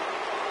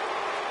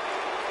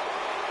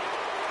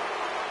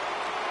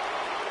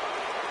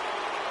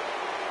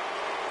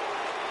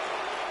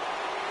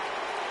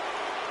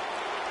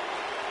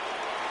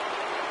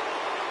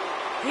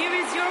 Here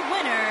is your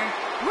winner,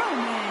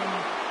 Roman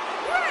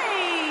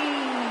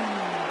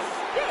Reigns,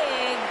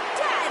 Big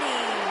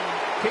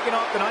Daddy. Kicking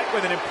off the night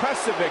with an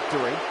impressive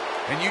victory.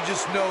 And you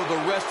just know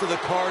the rest of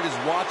the card is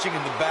watching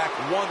in the back,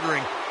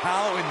 wondering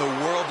how in the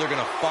world they're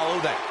going to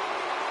follow that.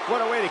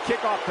 What a way to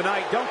kick off the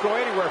night. Don't go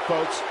anywhere,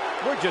 folks.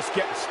 We're just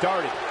getting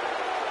started.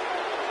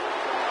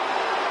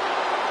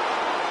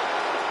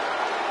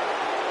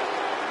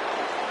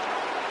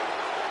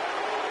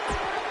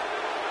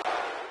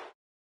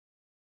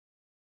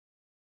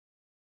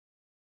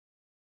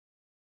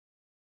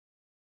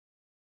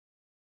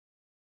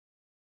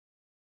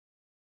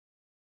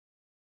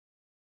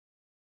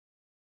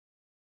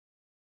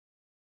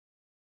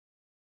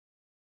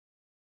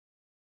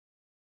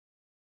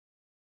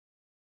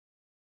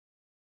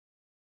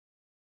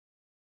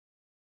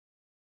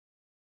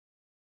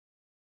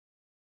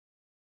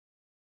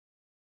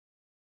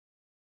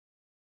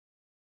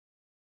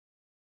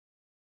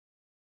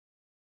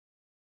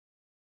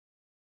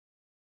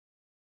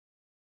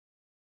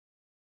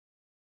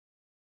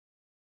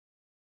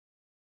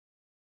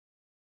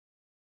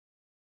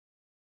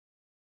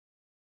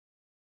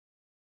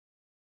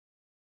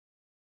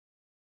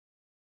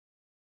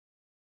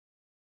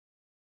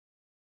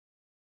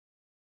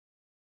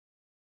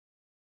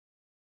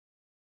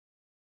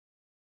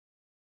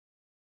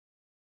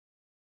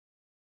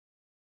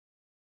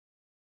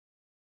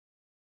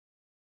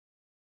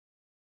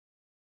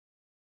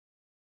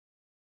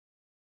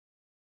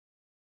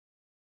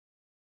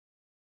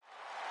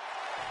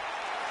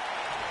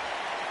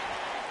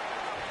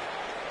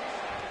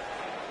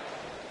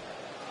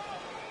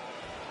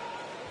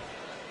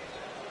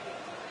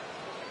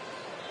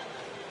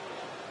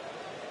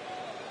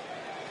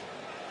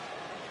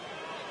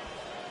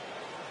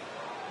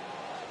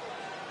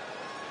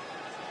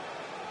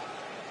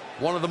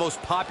 One of the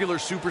most popular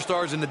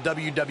superstars in the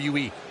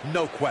WWE,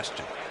 no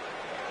question.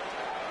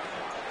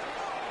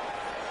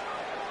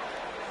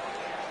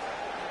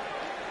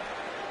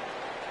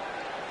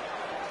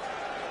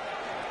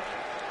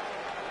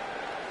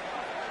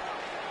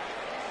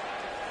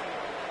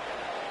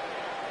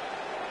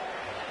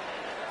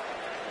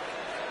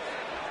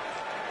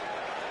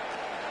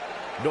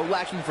 No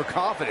lacking for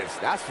confidence,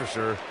 that's for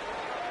sure.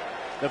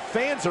 The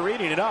fans are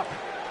eating it up.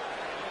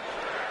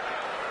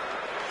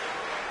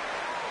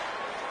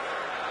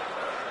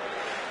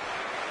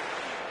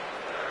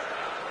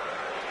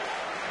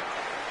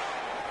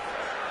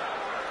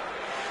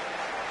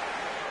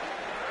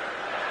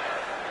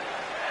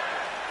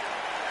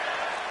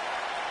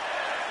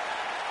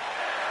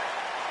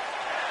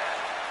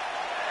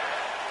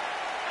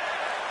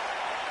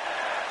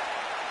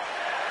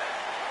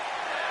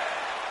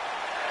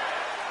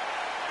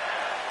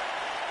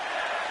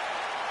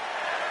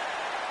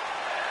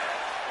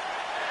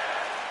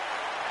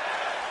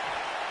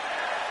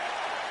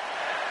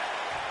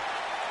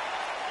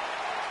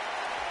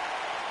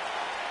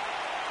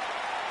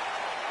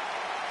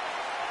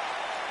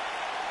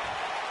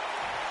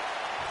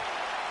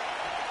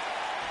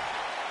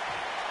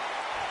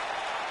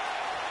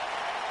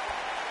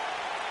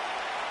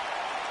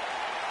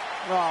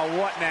 Oh,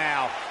 what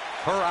now?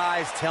 Her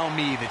eyes tell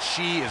me that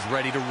she is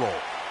ready to roll.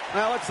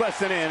 Now let's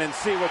listen in and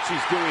see what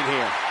she's doing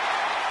here.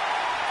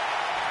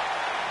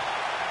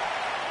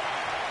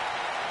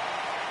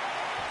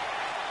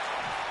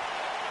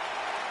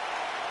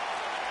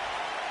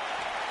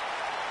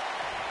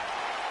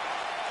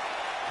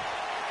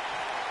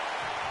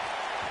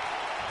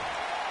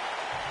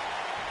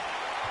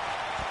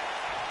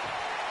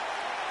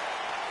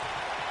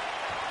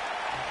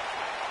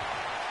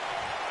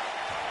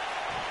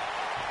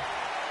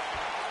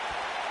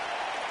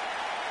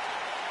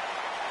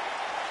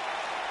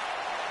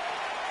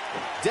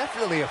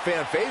 Definitely a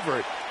fan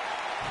favorite.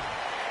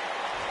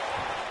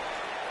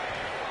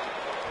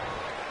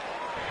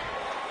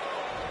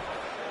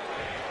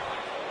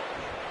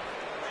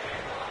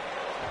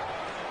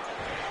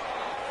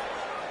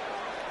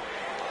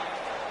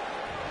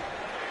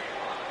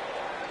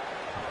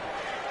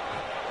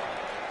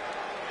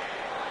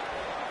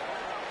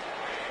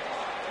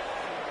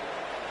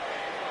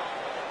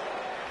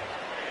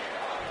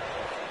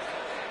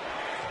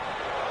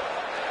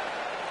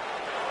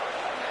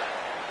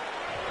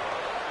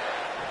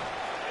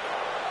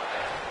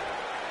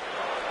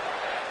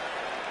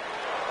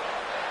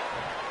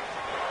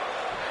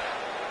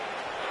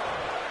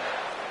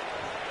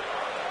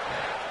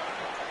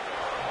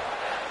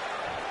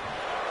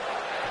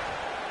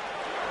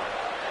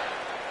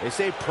 They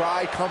say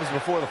pride comes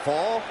before the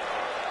fall.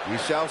 We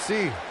shall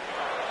see.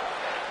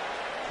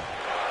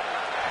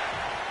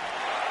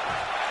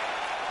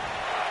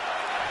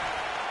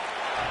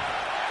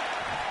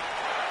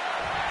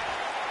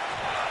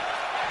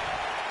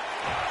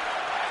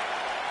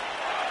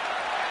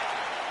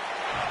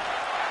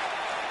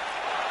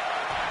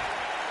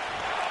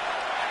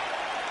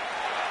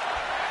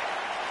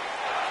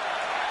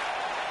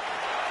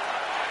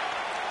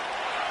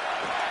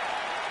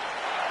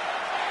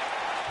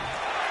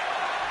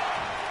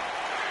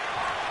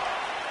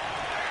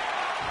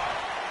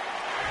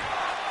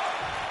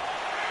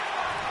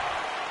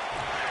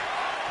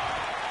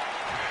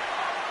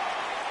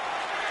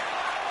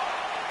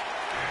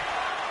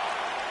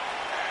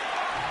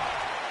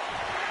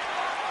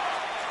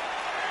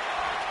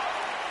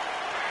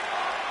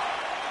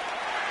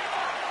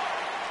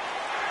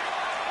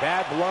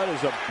 Bad blood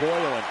is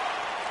a-boiling.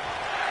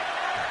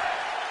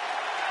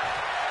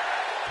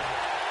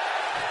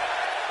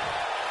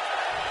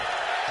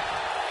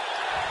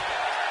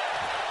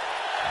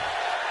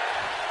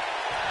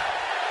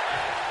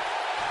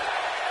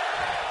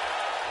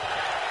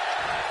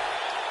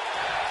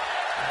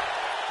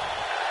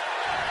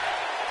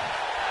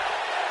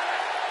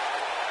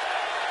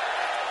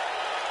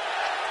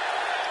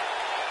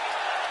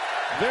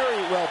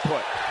 Very well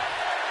put.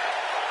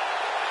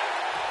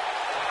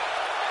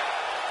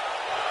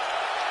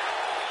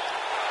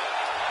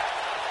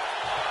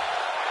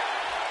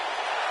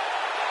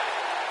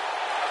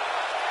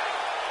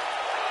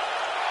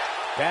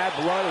 Bad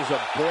blood is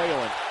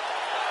a-boiling.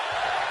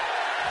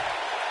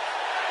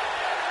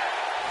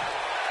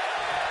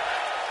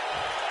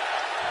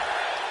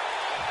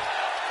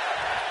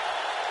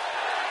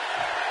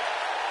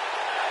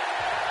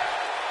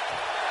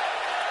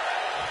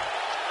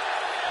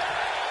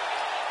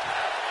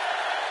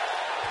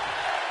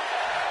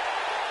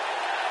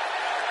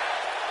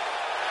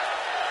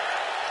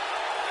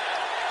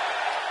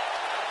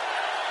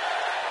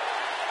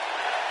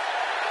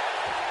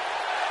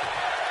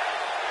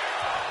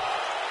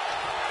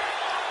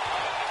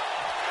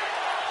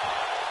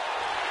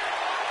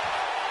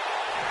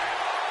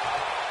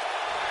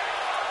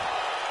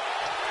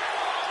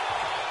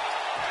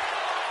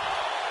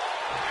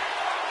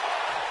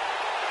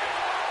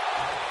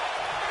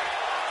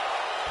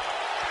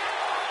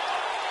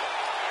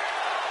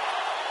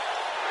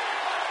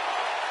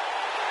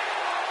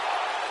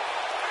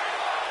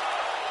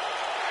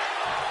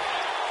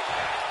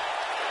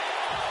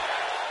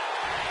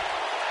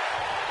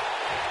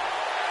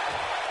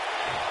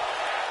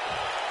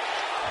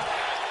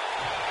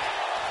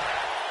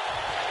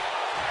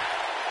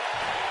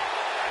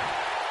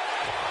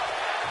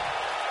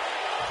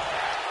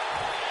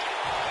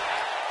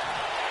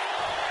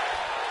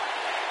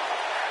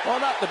 Well,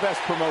 not the best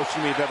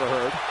promotion we've ever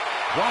heard.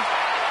 What?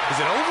 Is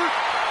it over?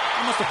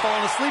 I must have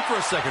fallen asleep for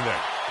a second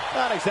there.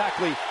 Not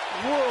exactly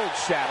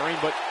world-shattering,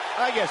 but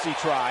I guess he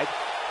tried.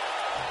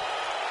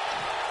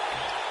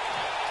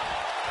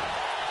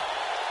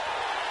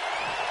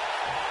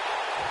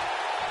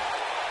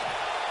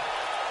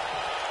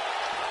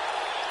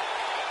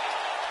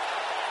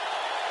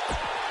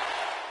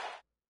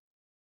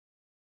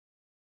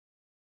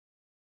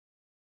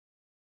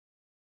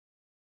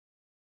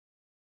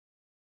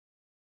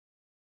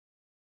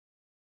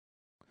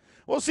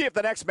 We'll see if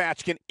the next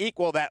match can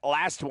equal that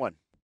last one.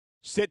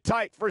 Sit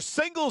tight for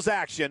singles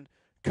action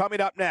coming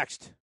up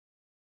next.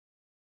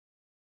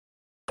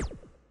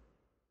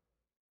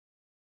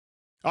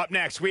 Up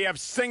next, we have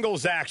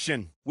singles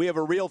action. We have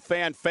a real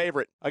fan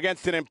favorite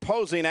against an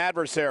imposing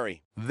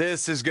adversary.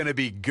 This is going to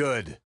be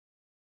good.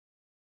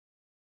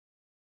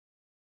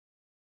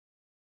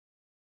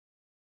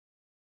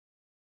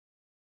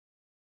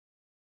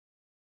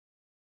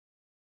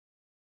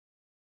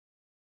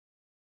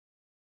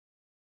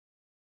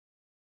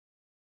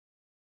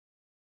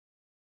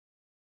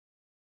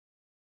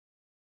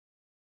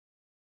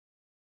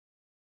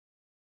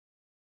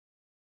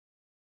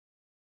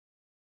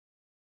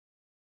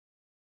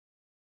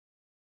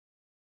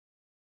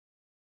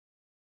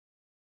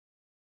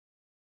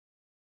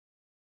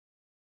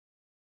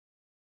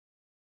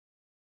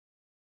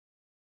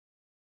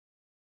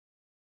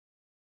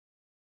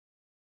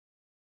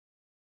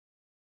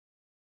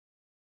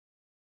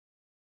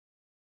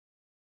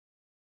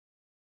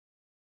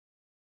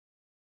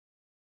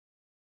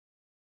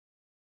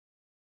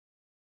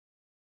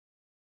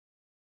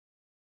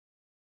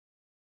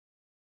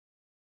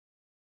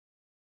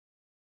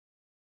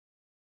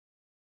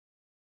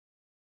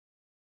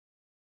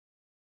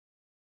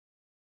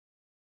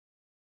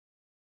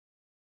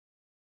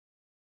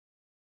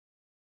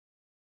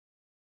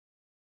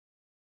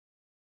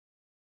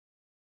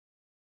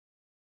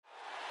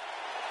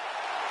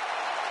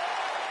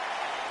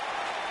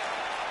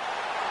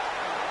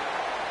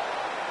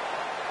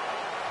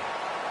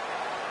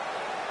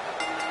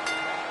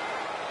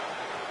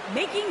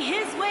 Making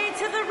his way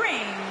to the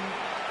ring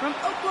from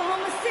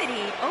Oklahoma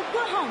City,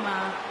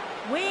 Oklahoma,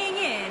 weighing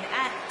in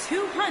at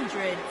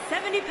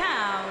 270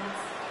 pounds,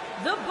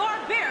 the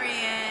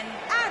Barbarian,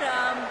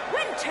 Adam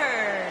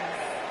Winters.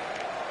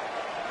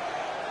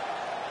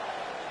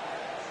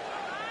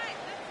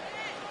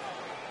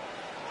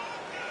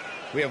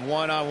 We have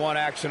one-on-one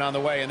action on the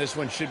way, and this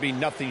one should be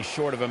nothing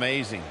short of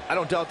amazing. I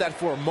don't doubt that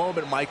for a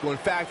moment, Michael. In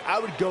fact, I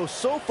would go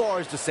so far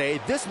as to say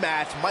this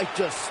match might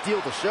just steal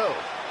the show.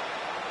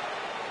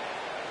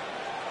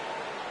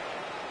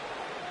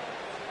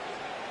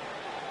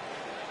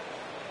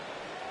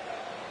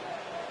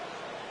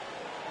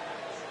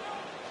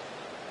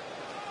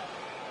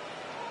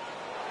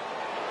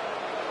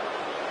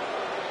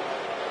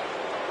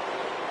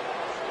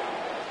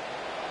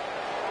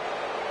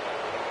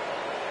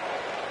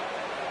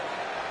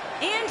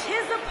 And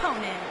his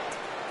opponent,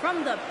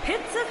 from the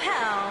pits of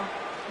hell,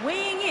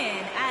 weighing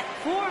in at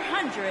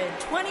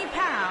 420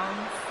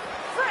 pounds,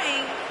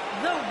 Frank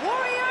the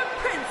Warrior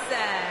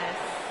Princess.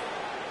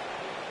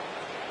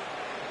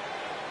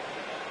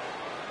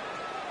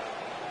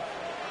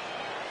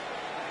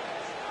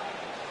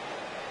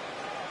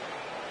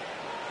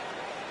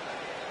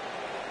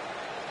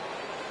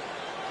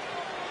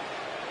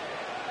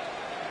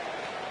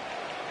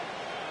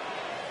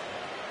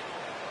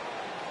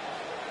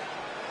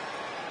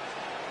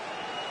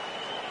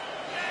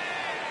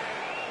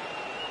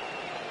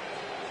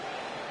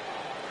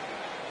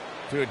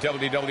 Two of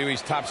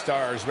WWE's top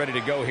stars ready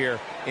to go here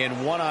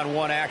in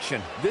one-on-one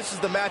action. This is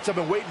the match I've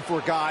been waiting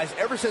for, guys.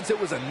 Ever since it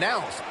was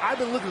announced, I've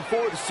been looking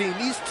forward to seeing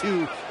these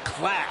two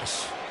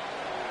clash.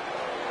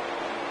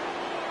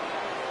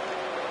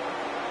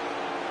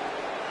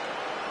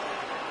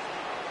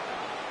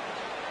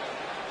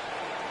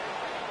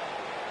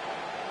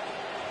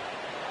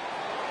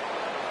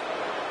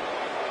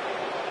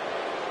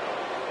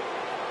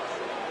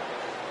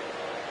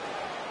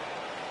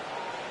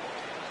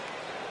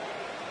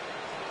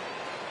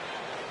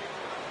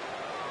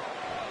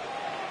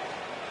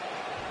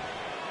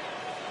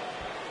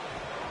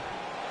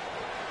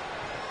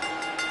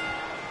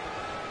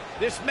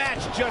 This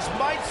match just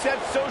might set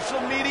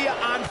social media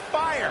on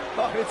fire.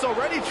 Oh, it's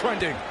already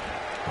trending.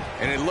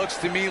 And it looks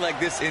to me like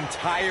this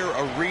entire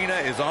arena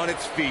is on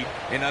its feet,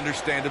 and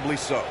understandably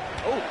so.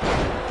 Oh.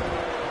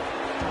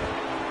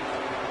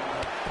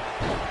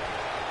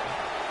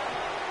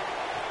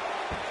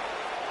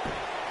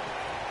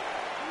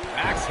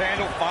 Axe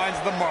handle finds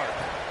the mark.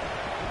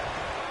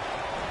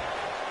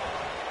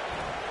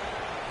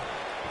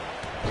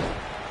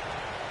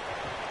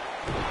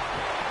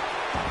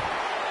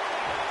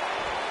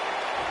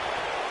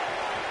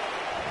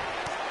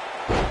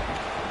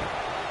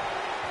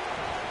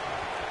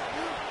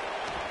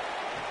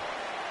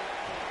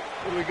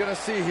 What are we gonna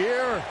see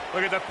here?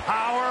 Look at the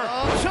power.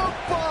 Oh, choke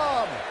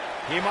bomb!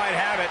 He might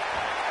have it.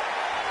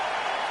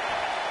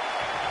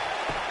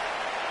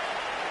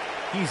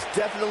 He's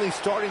definitely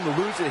starting to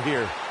lose it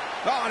here.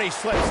 Oh, and he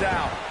slips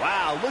out.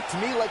 Wow, looked to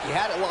me like he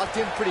had it locked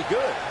in pretty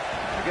good.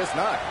 I guess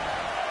not.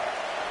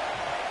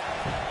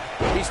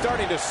 He's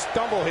starting to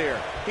stumble here.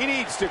 He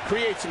needs to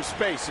create some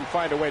space and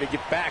find a way to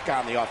get back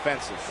on the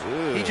offensive.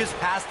 He just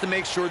has to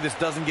make sure this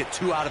doesn't get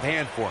too out of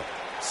hand for him.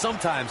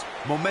 Sometimes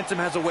momentum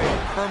has a way of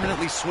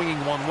permanently swinging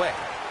one way.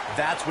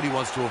 That's what he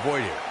wants to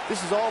avoid here.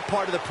 This is all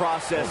part of the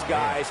process,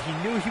 guys. He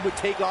knew he would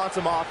take on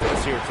some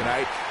offense here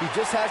tonight. He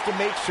just has to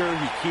make sure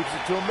he keeps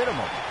it to a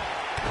minimum.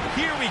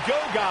 Here we go,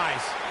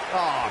 guys.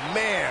 Oh,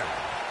 man.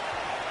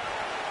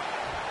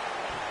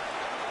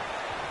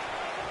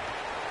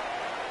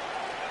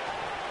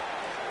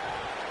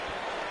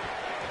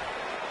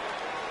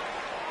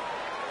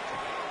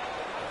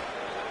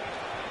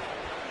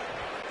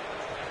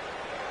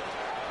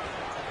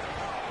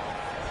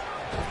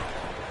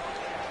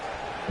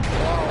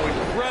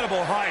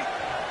 Incredible height.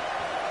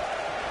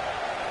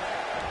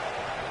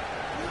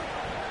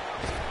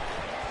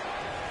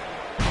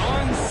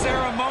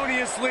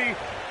 Unceremoniously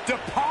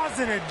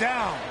deposited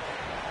down.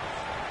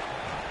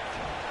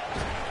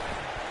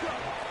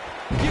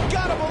 You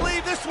gotta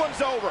believe this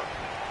one's over.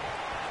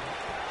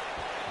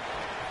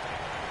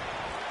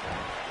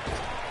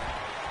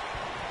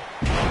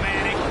 Oh,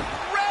 man,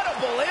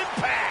 incredible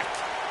impact.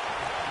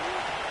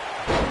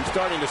 He's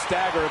starting to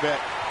stagger a bit.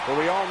 But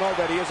we all know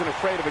that he isn't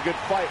afraid of a good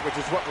fight, which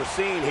is what we're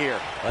seeing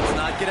here. Let's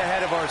not get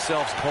ahead of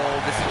ourselves, Cole.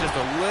 This is just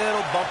a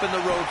little bump in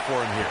the road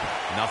for him here.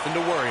 Nothing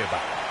to worry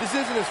about. This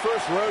isn't his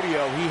first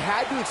rodeo. He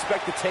had to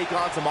expect to take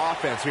on some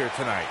offense here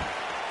tonight.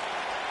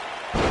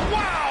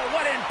 Wow,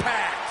 what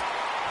impact!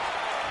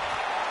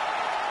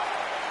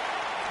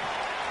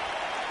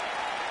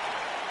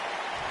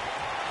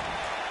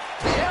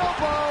 The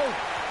elbow!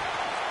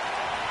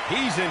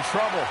 He's in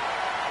trouble.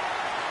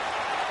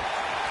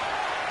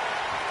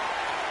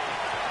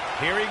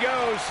 Here he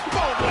goes.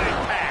 Boom, what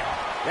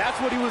impact! That's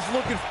what he was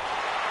looking for.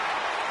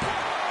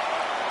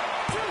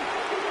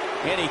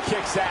 And he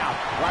kicks out.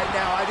 Right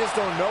now, I just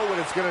don't know what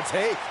it's going to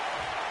take.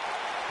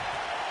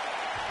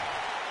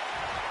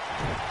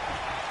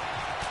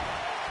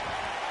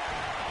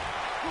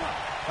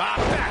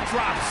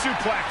 Backdrop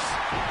suplex.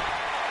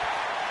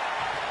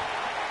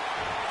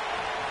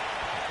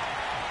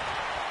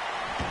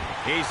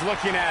 He's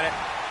looking at it.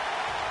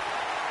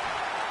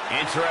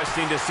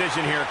 Interesting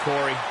decision here,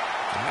 Corey.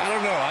 I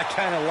don't know. I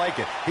kind of like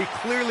it. He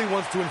clearly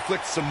wants to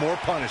inflict some more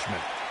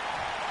punishment.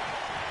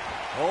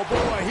 Oh,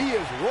 boy, he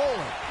is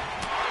rolling.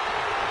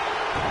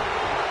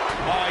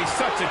 Oh, he's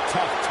such a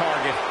tough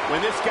target.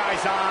 When this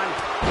guy's on,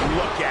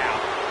 look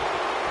out.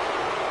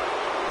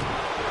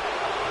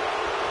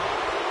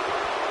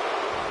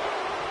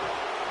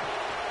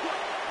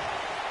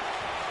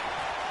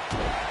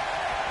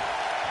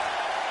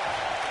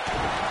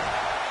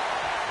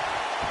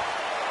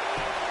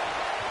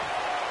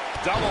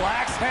 Double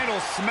axe handle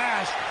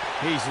smash.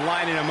 He's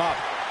lining him up.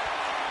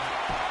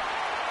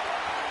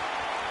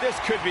 This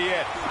could be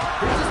it.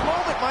 Here's his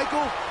moment,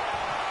 Michael.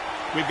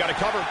 We've got it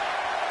covered.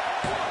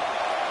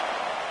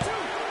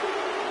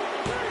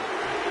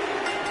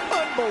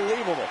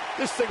 Unbelievable.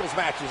 This singles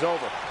match is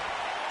over.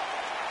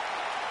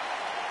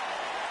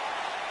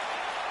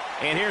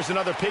 And here's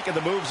another peek at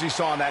the moves he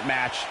saw in that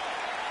match.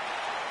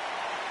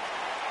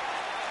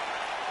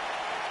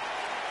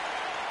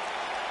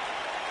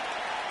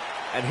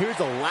 And here's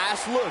a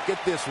last look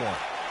at this one.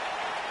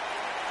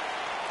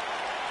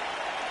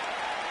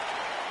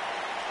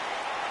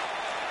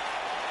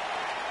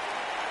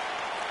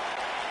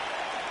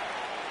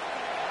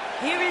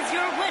 Here is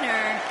your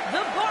winner,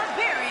 the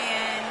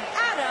Barbarian,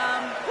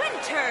 Adam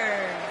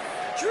Winters,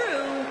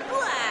 Drew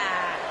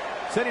Black.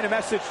 Sending a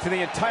message to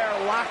the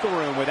entire locker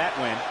room with that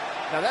win.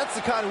 Now that's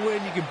the kind of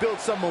win you can build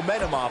some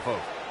momentum off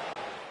of.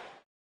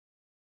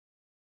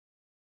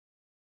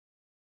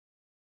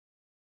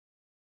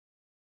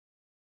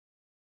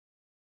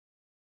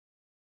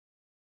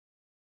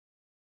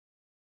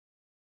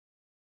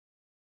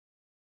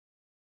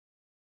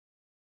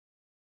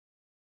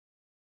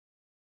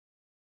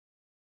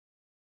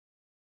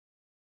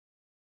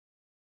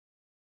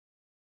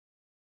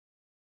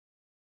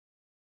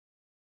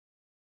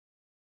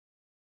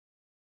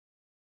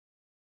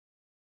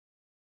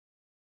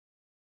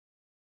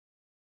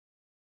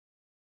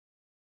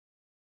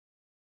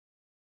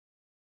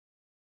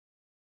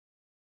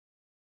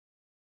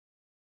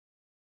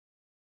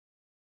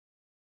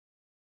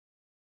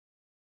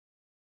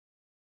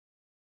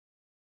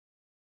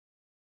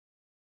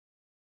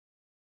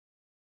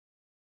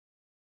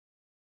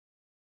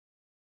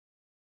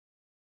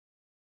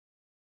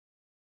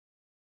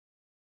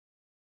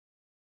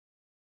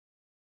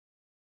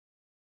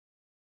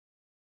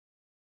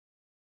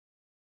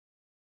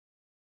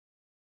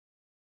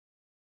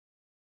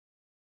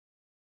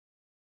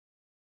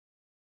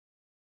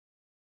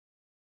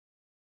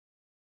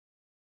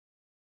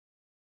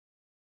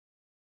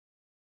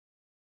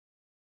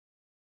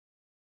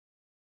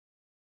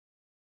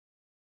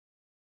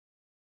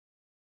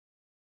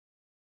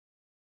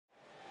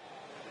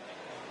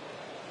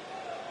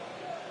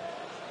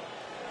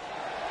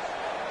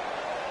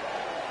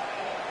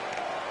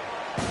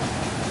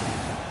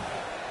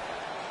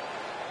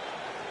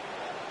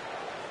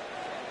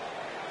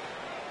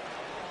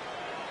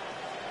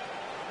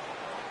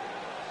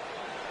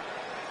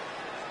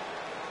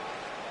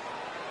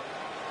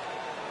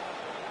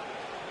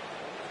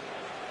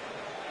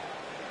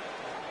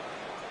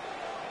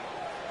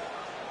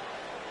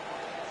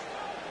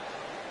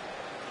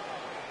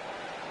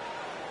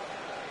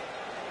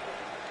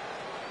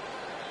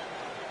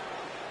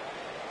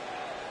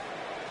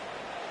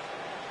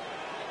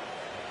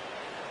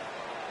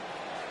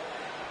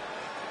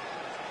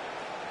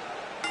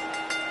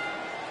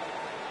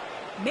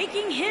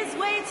 Making his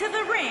way to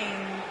the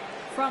ring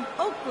from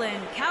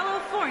Oakland,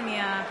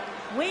 California,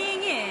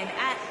 weighing in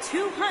at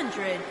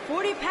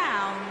 240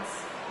 pounds,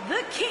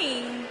 the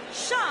King,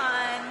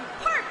 Sean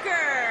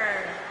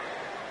Parker.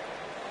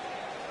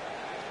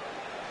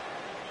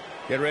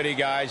 Get ready,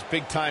 guys.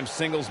 Big-time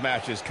singles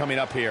matches coming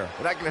up here.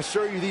 And I can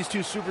assure you these two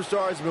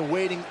superstars have been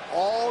waiting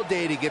all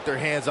day to get their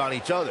hands on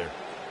each other.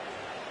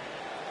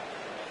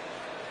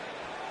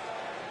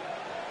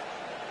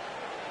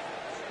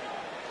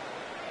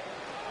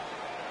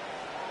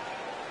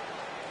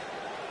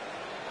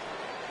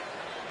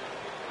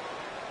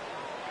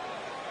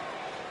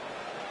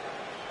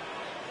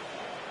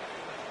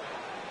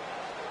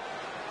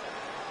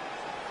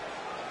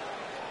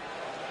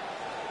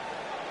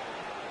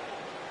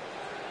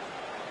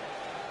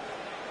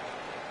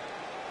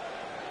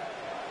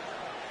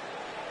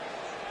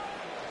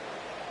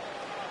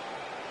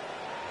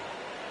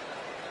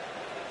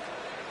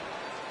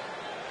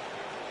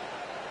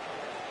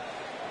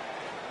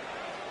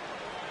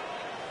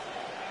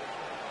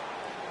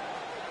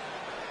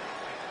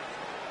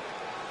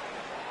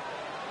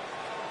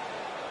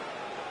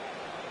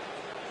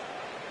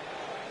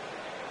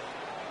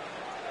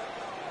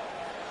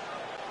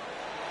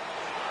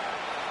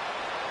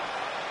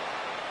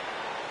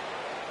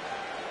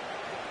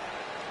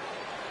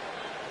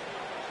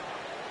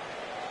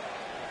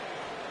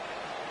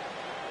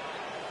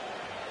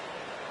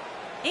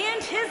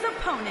 And his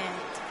opponent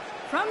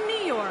from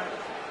New York,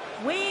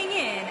 weighing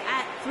in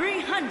at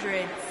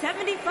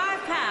 375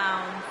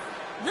 pounds,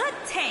 the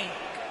Tank.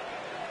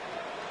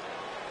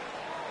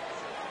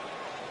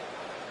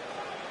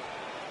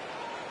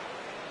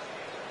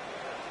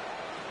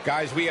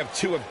 Guys, we have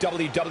two of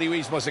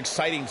WWE's most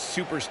exciting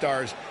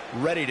superstars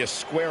ready to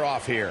square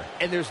off here.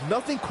 And there's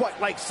nothing quite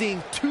like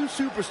seeing two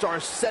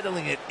superstars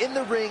settling it in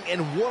the ring in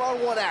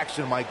one-on-one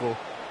action, Michael.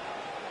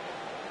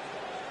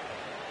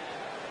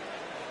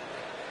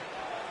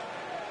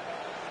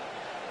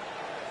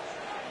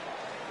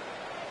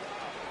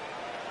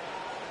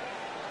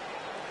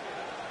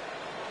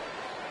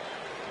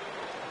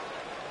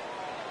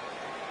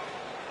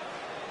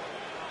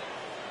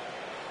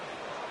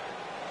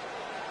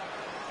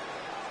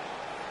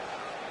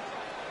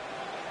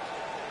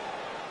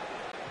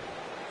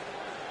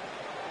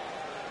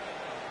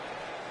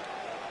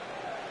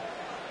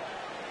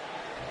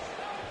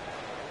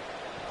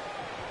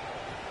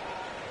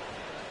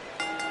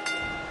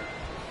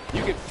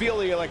 You can feel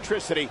the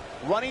electricity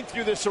running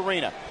through this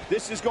arena.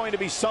 This is going to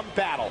be some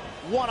battle,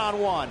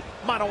 one-on-one,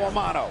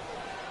 mano-a-mano.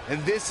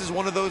 And this is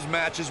one of those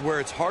matches where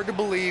it's hard to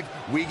believe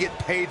we get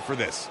paid for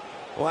this.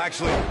 Well,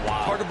 actually,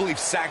 hard to believe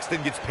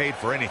Saxton gets paid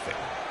for anything.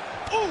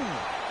 Ooh!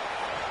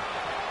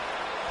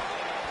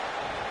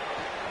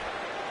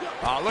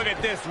 Oh, look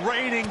at this,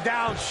 raining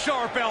down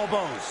sharp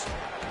elbows.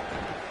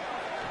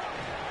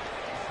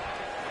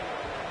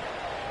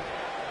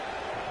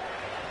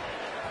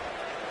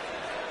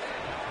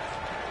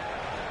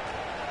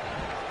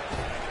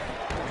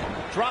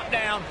 Drop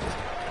down.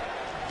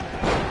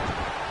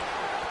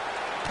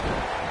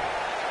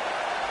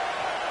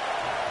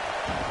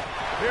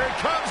 Here it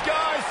comes,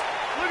 guys.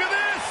 Look at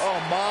this. Oh,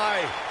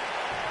 my.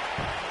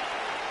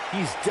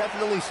 He's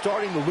definitely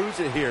starting to lose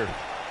it here.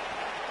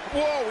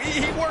 Whoa,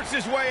 he works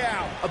his way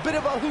out. A bit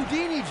of a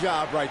Houdini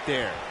job right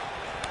there.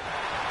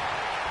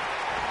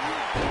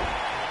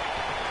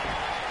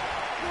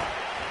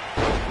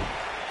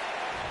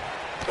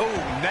 Oh,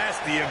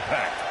 nasty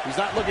impact. He's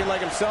not looking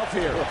like himself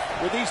here.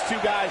 With these two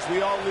guys,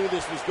 we all knew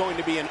this was going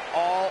to be an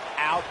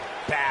all-out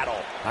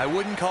battle. I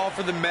wouldn't call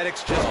for the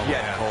medics just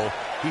yet, Cole.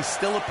 He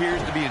still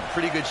appears to be in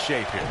pretty good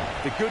shape here.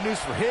 The good news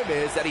for him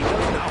is that he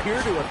doesn't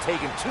appear to have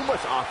taken too much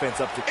offense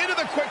up to... Into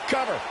the quick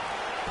cover.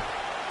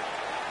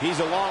 He's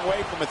a long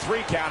way from a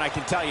 3 count, I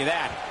can tell you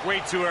that.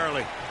 Way too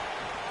early.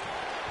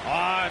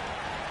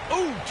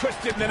 Ooh,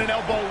 twisted and then an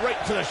elbow right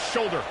to the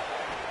shoulder.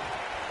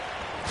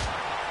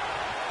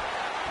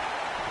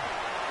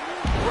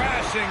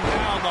 Crashing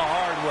down the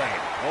hard way.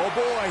 Oh,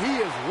 boy,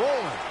 he is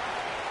rolling.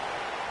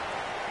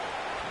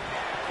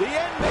 The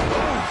end may...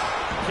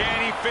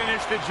 Can he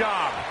finish the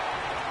job?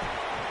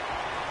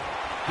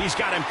 He's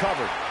got him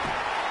covered.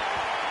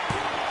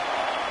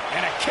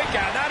 And a kick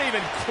out, not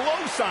even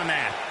close on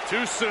that.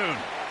 Too soon.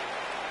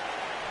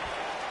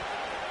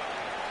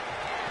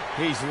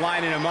 He's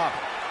lining him up.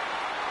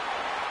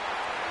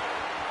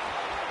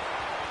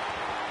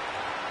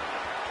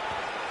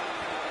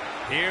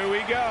 Here we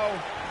go.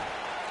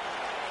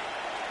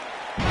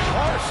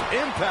 Harsh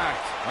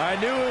impact. I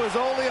knew it was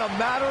only a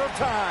matter of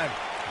time.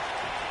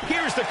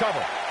 Here's the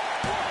cover.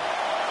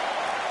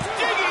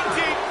 Digging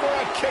deep for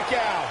a kick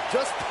out.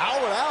 Just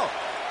powered out.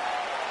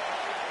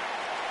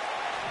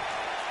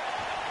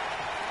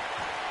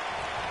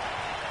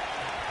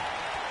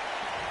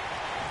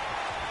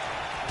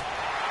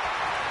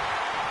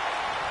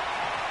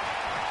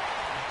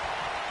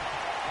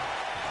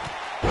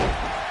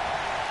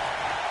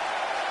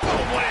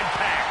 Oh, what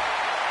impact.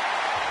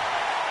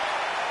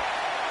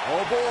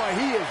 Oh, boy,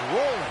 he is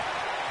rolling.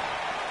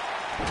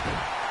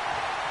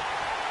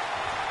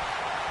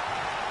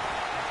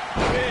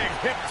 Big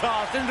hip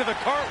toss into the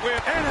cartwheel.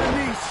 And a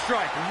knee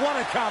strike. What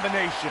a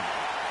combination.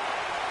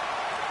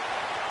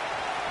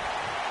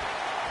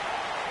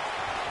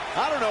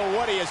 I don't know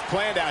what he has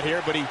planned out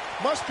here, but he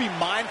must be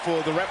mindful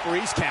of the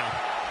referee's count.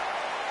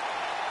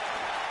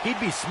 He'd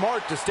be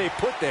smart to stay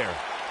put there.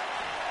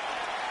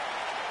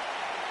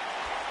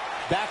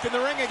 Back in the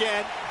ring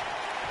again.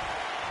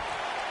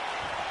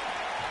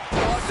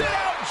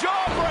 Sit-out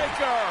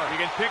jawbreaker! You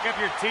can pick up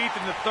your teeth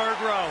in the third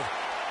row.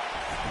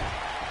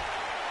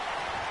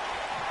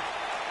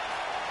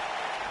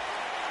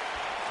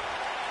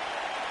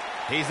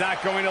 He's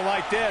not going to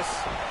like this.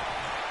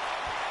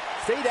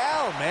 Stay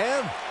down,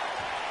 man.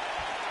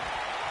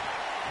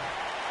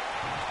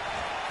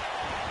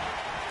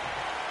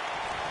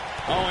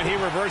 Oh, and he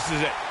reverses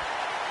it.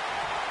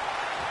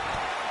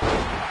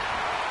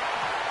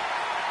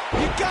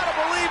 You gotta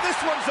believe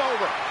this one's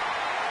over.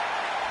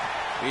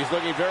 He's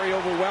looking very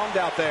overwhelmed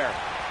out there.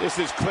 This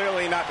is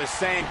clearly not the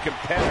same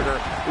competitor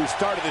who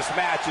started this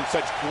match in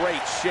such great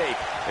shape.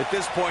 At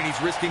this point, he's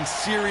risking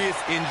serious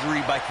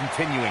injury by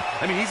continuing.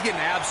 I mean, he's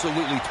getting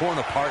absolutely torn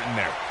apart in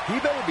there. He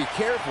better be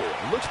careful.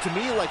 It looks to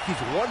me like he's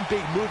one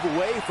big move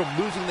away from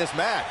losing this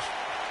match.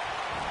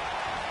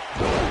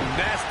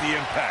 Nasty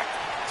impact.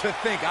 To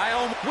think,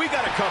 we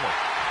got to cover.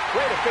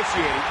 Great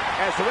officiating,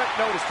 as the ref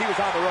noticed he was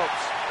on the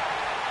ropes.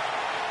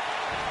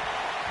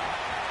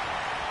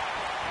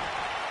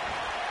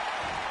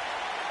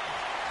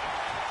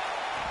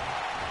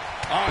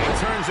 Oh, he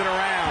turns it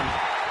around.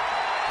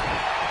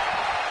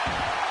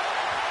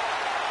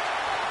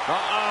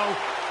 Uh-oh.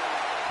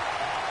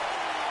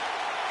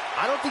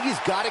 I don't think he's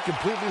got it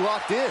completely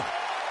locked in.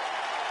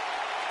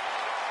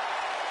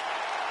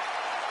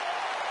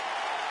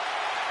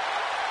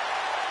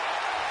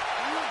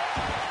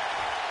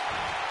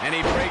 And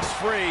he breaks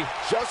free.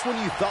 Just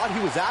when you thought he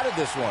was out of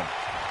this one.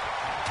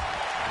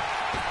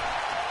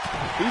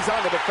 He's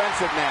on the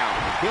defensive now.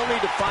 He'll need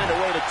to find a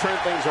way to turn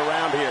things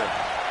around here.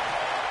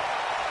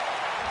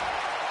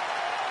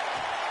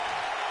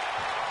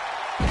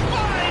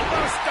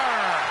 Spinebuster!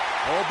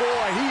 Oh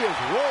boy, he is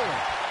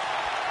rolling.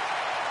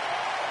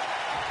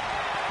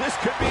 This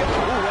could be over.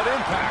 Ooh, what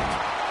impact.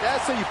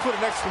 That's how you put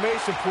an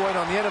exclamation point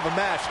on the end of a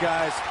match,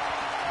 guys.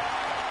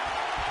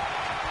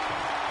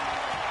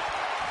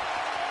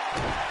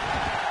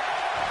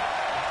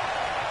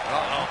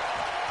 Uh-oh.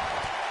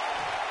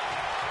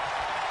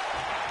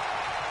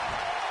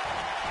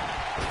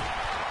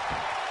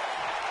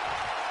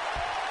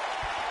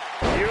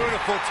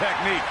 Beautiful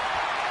technique.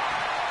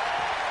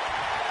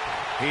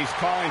 He's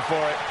calling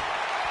for it.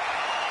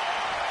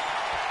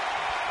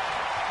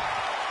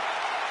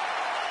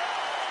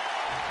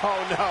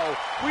 Oh, no.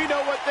 We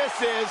know what this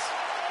is.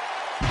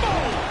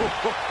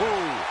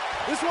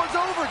 This one's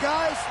over,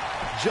 guys.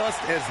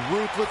 Just as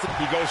ruthless.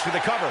 He goes for the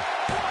cover.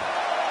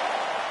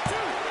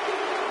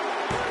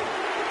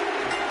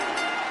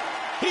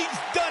 He's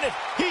done it.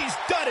 He's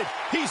done it.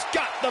 He's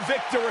got the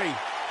victory.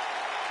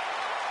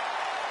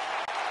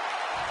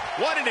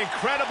 What an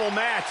incredible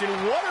match, and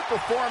what a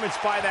performance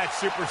by that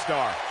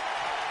superstar.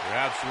 You're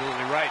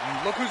absolutely right.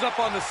 And look who's up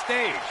on the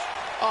stage.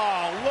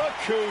 Oh, look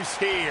who's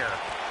here.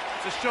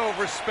 It's a show of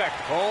respect,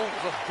 Cole.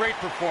 It was a great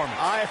performance.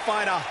 I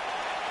find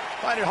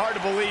it hard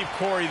to believe,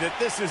 Corey, that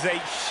this is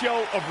a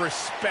show of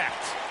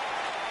respect.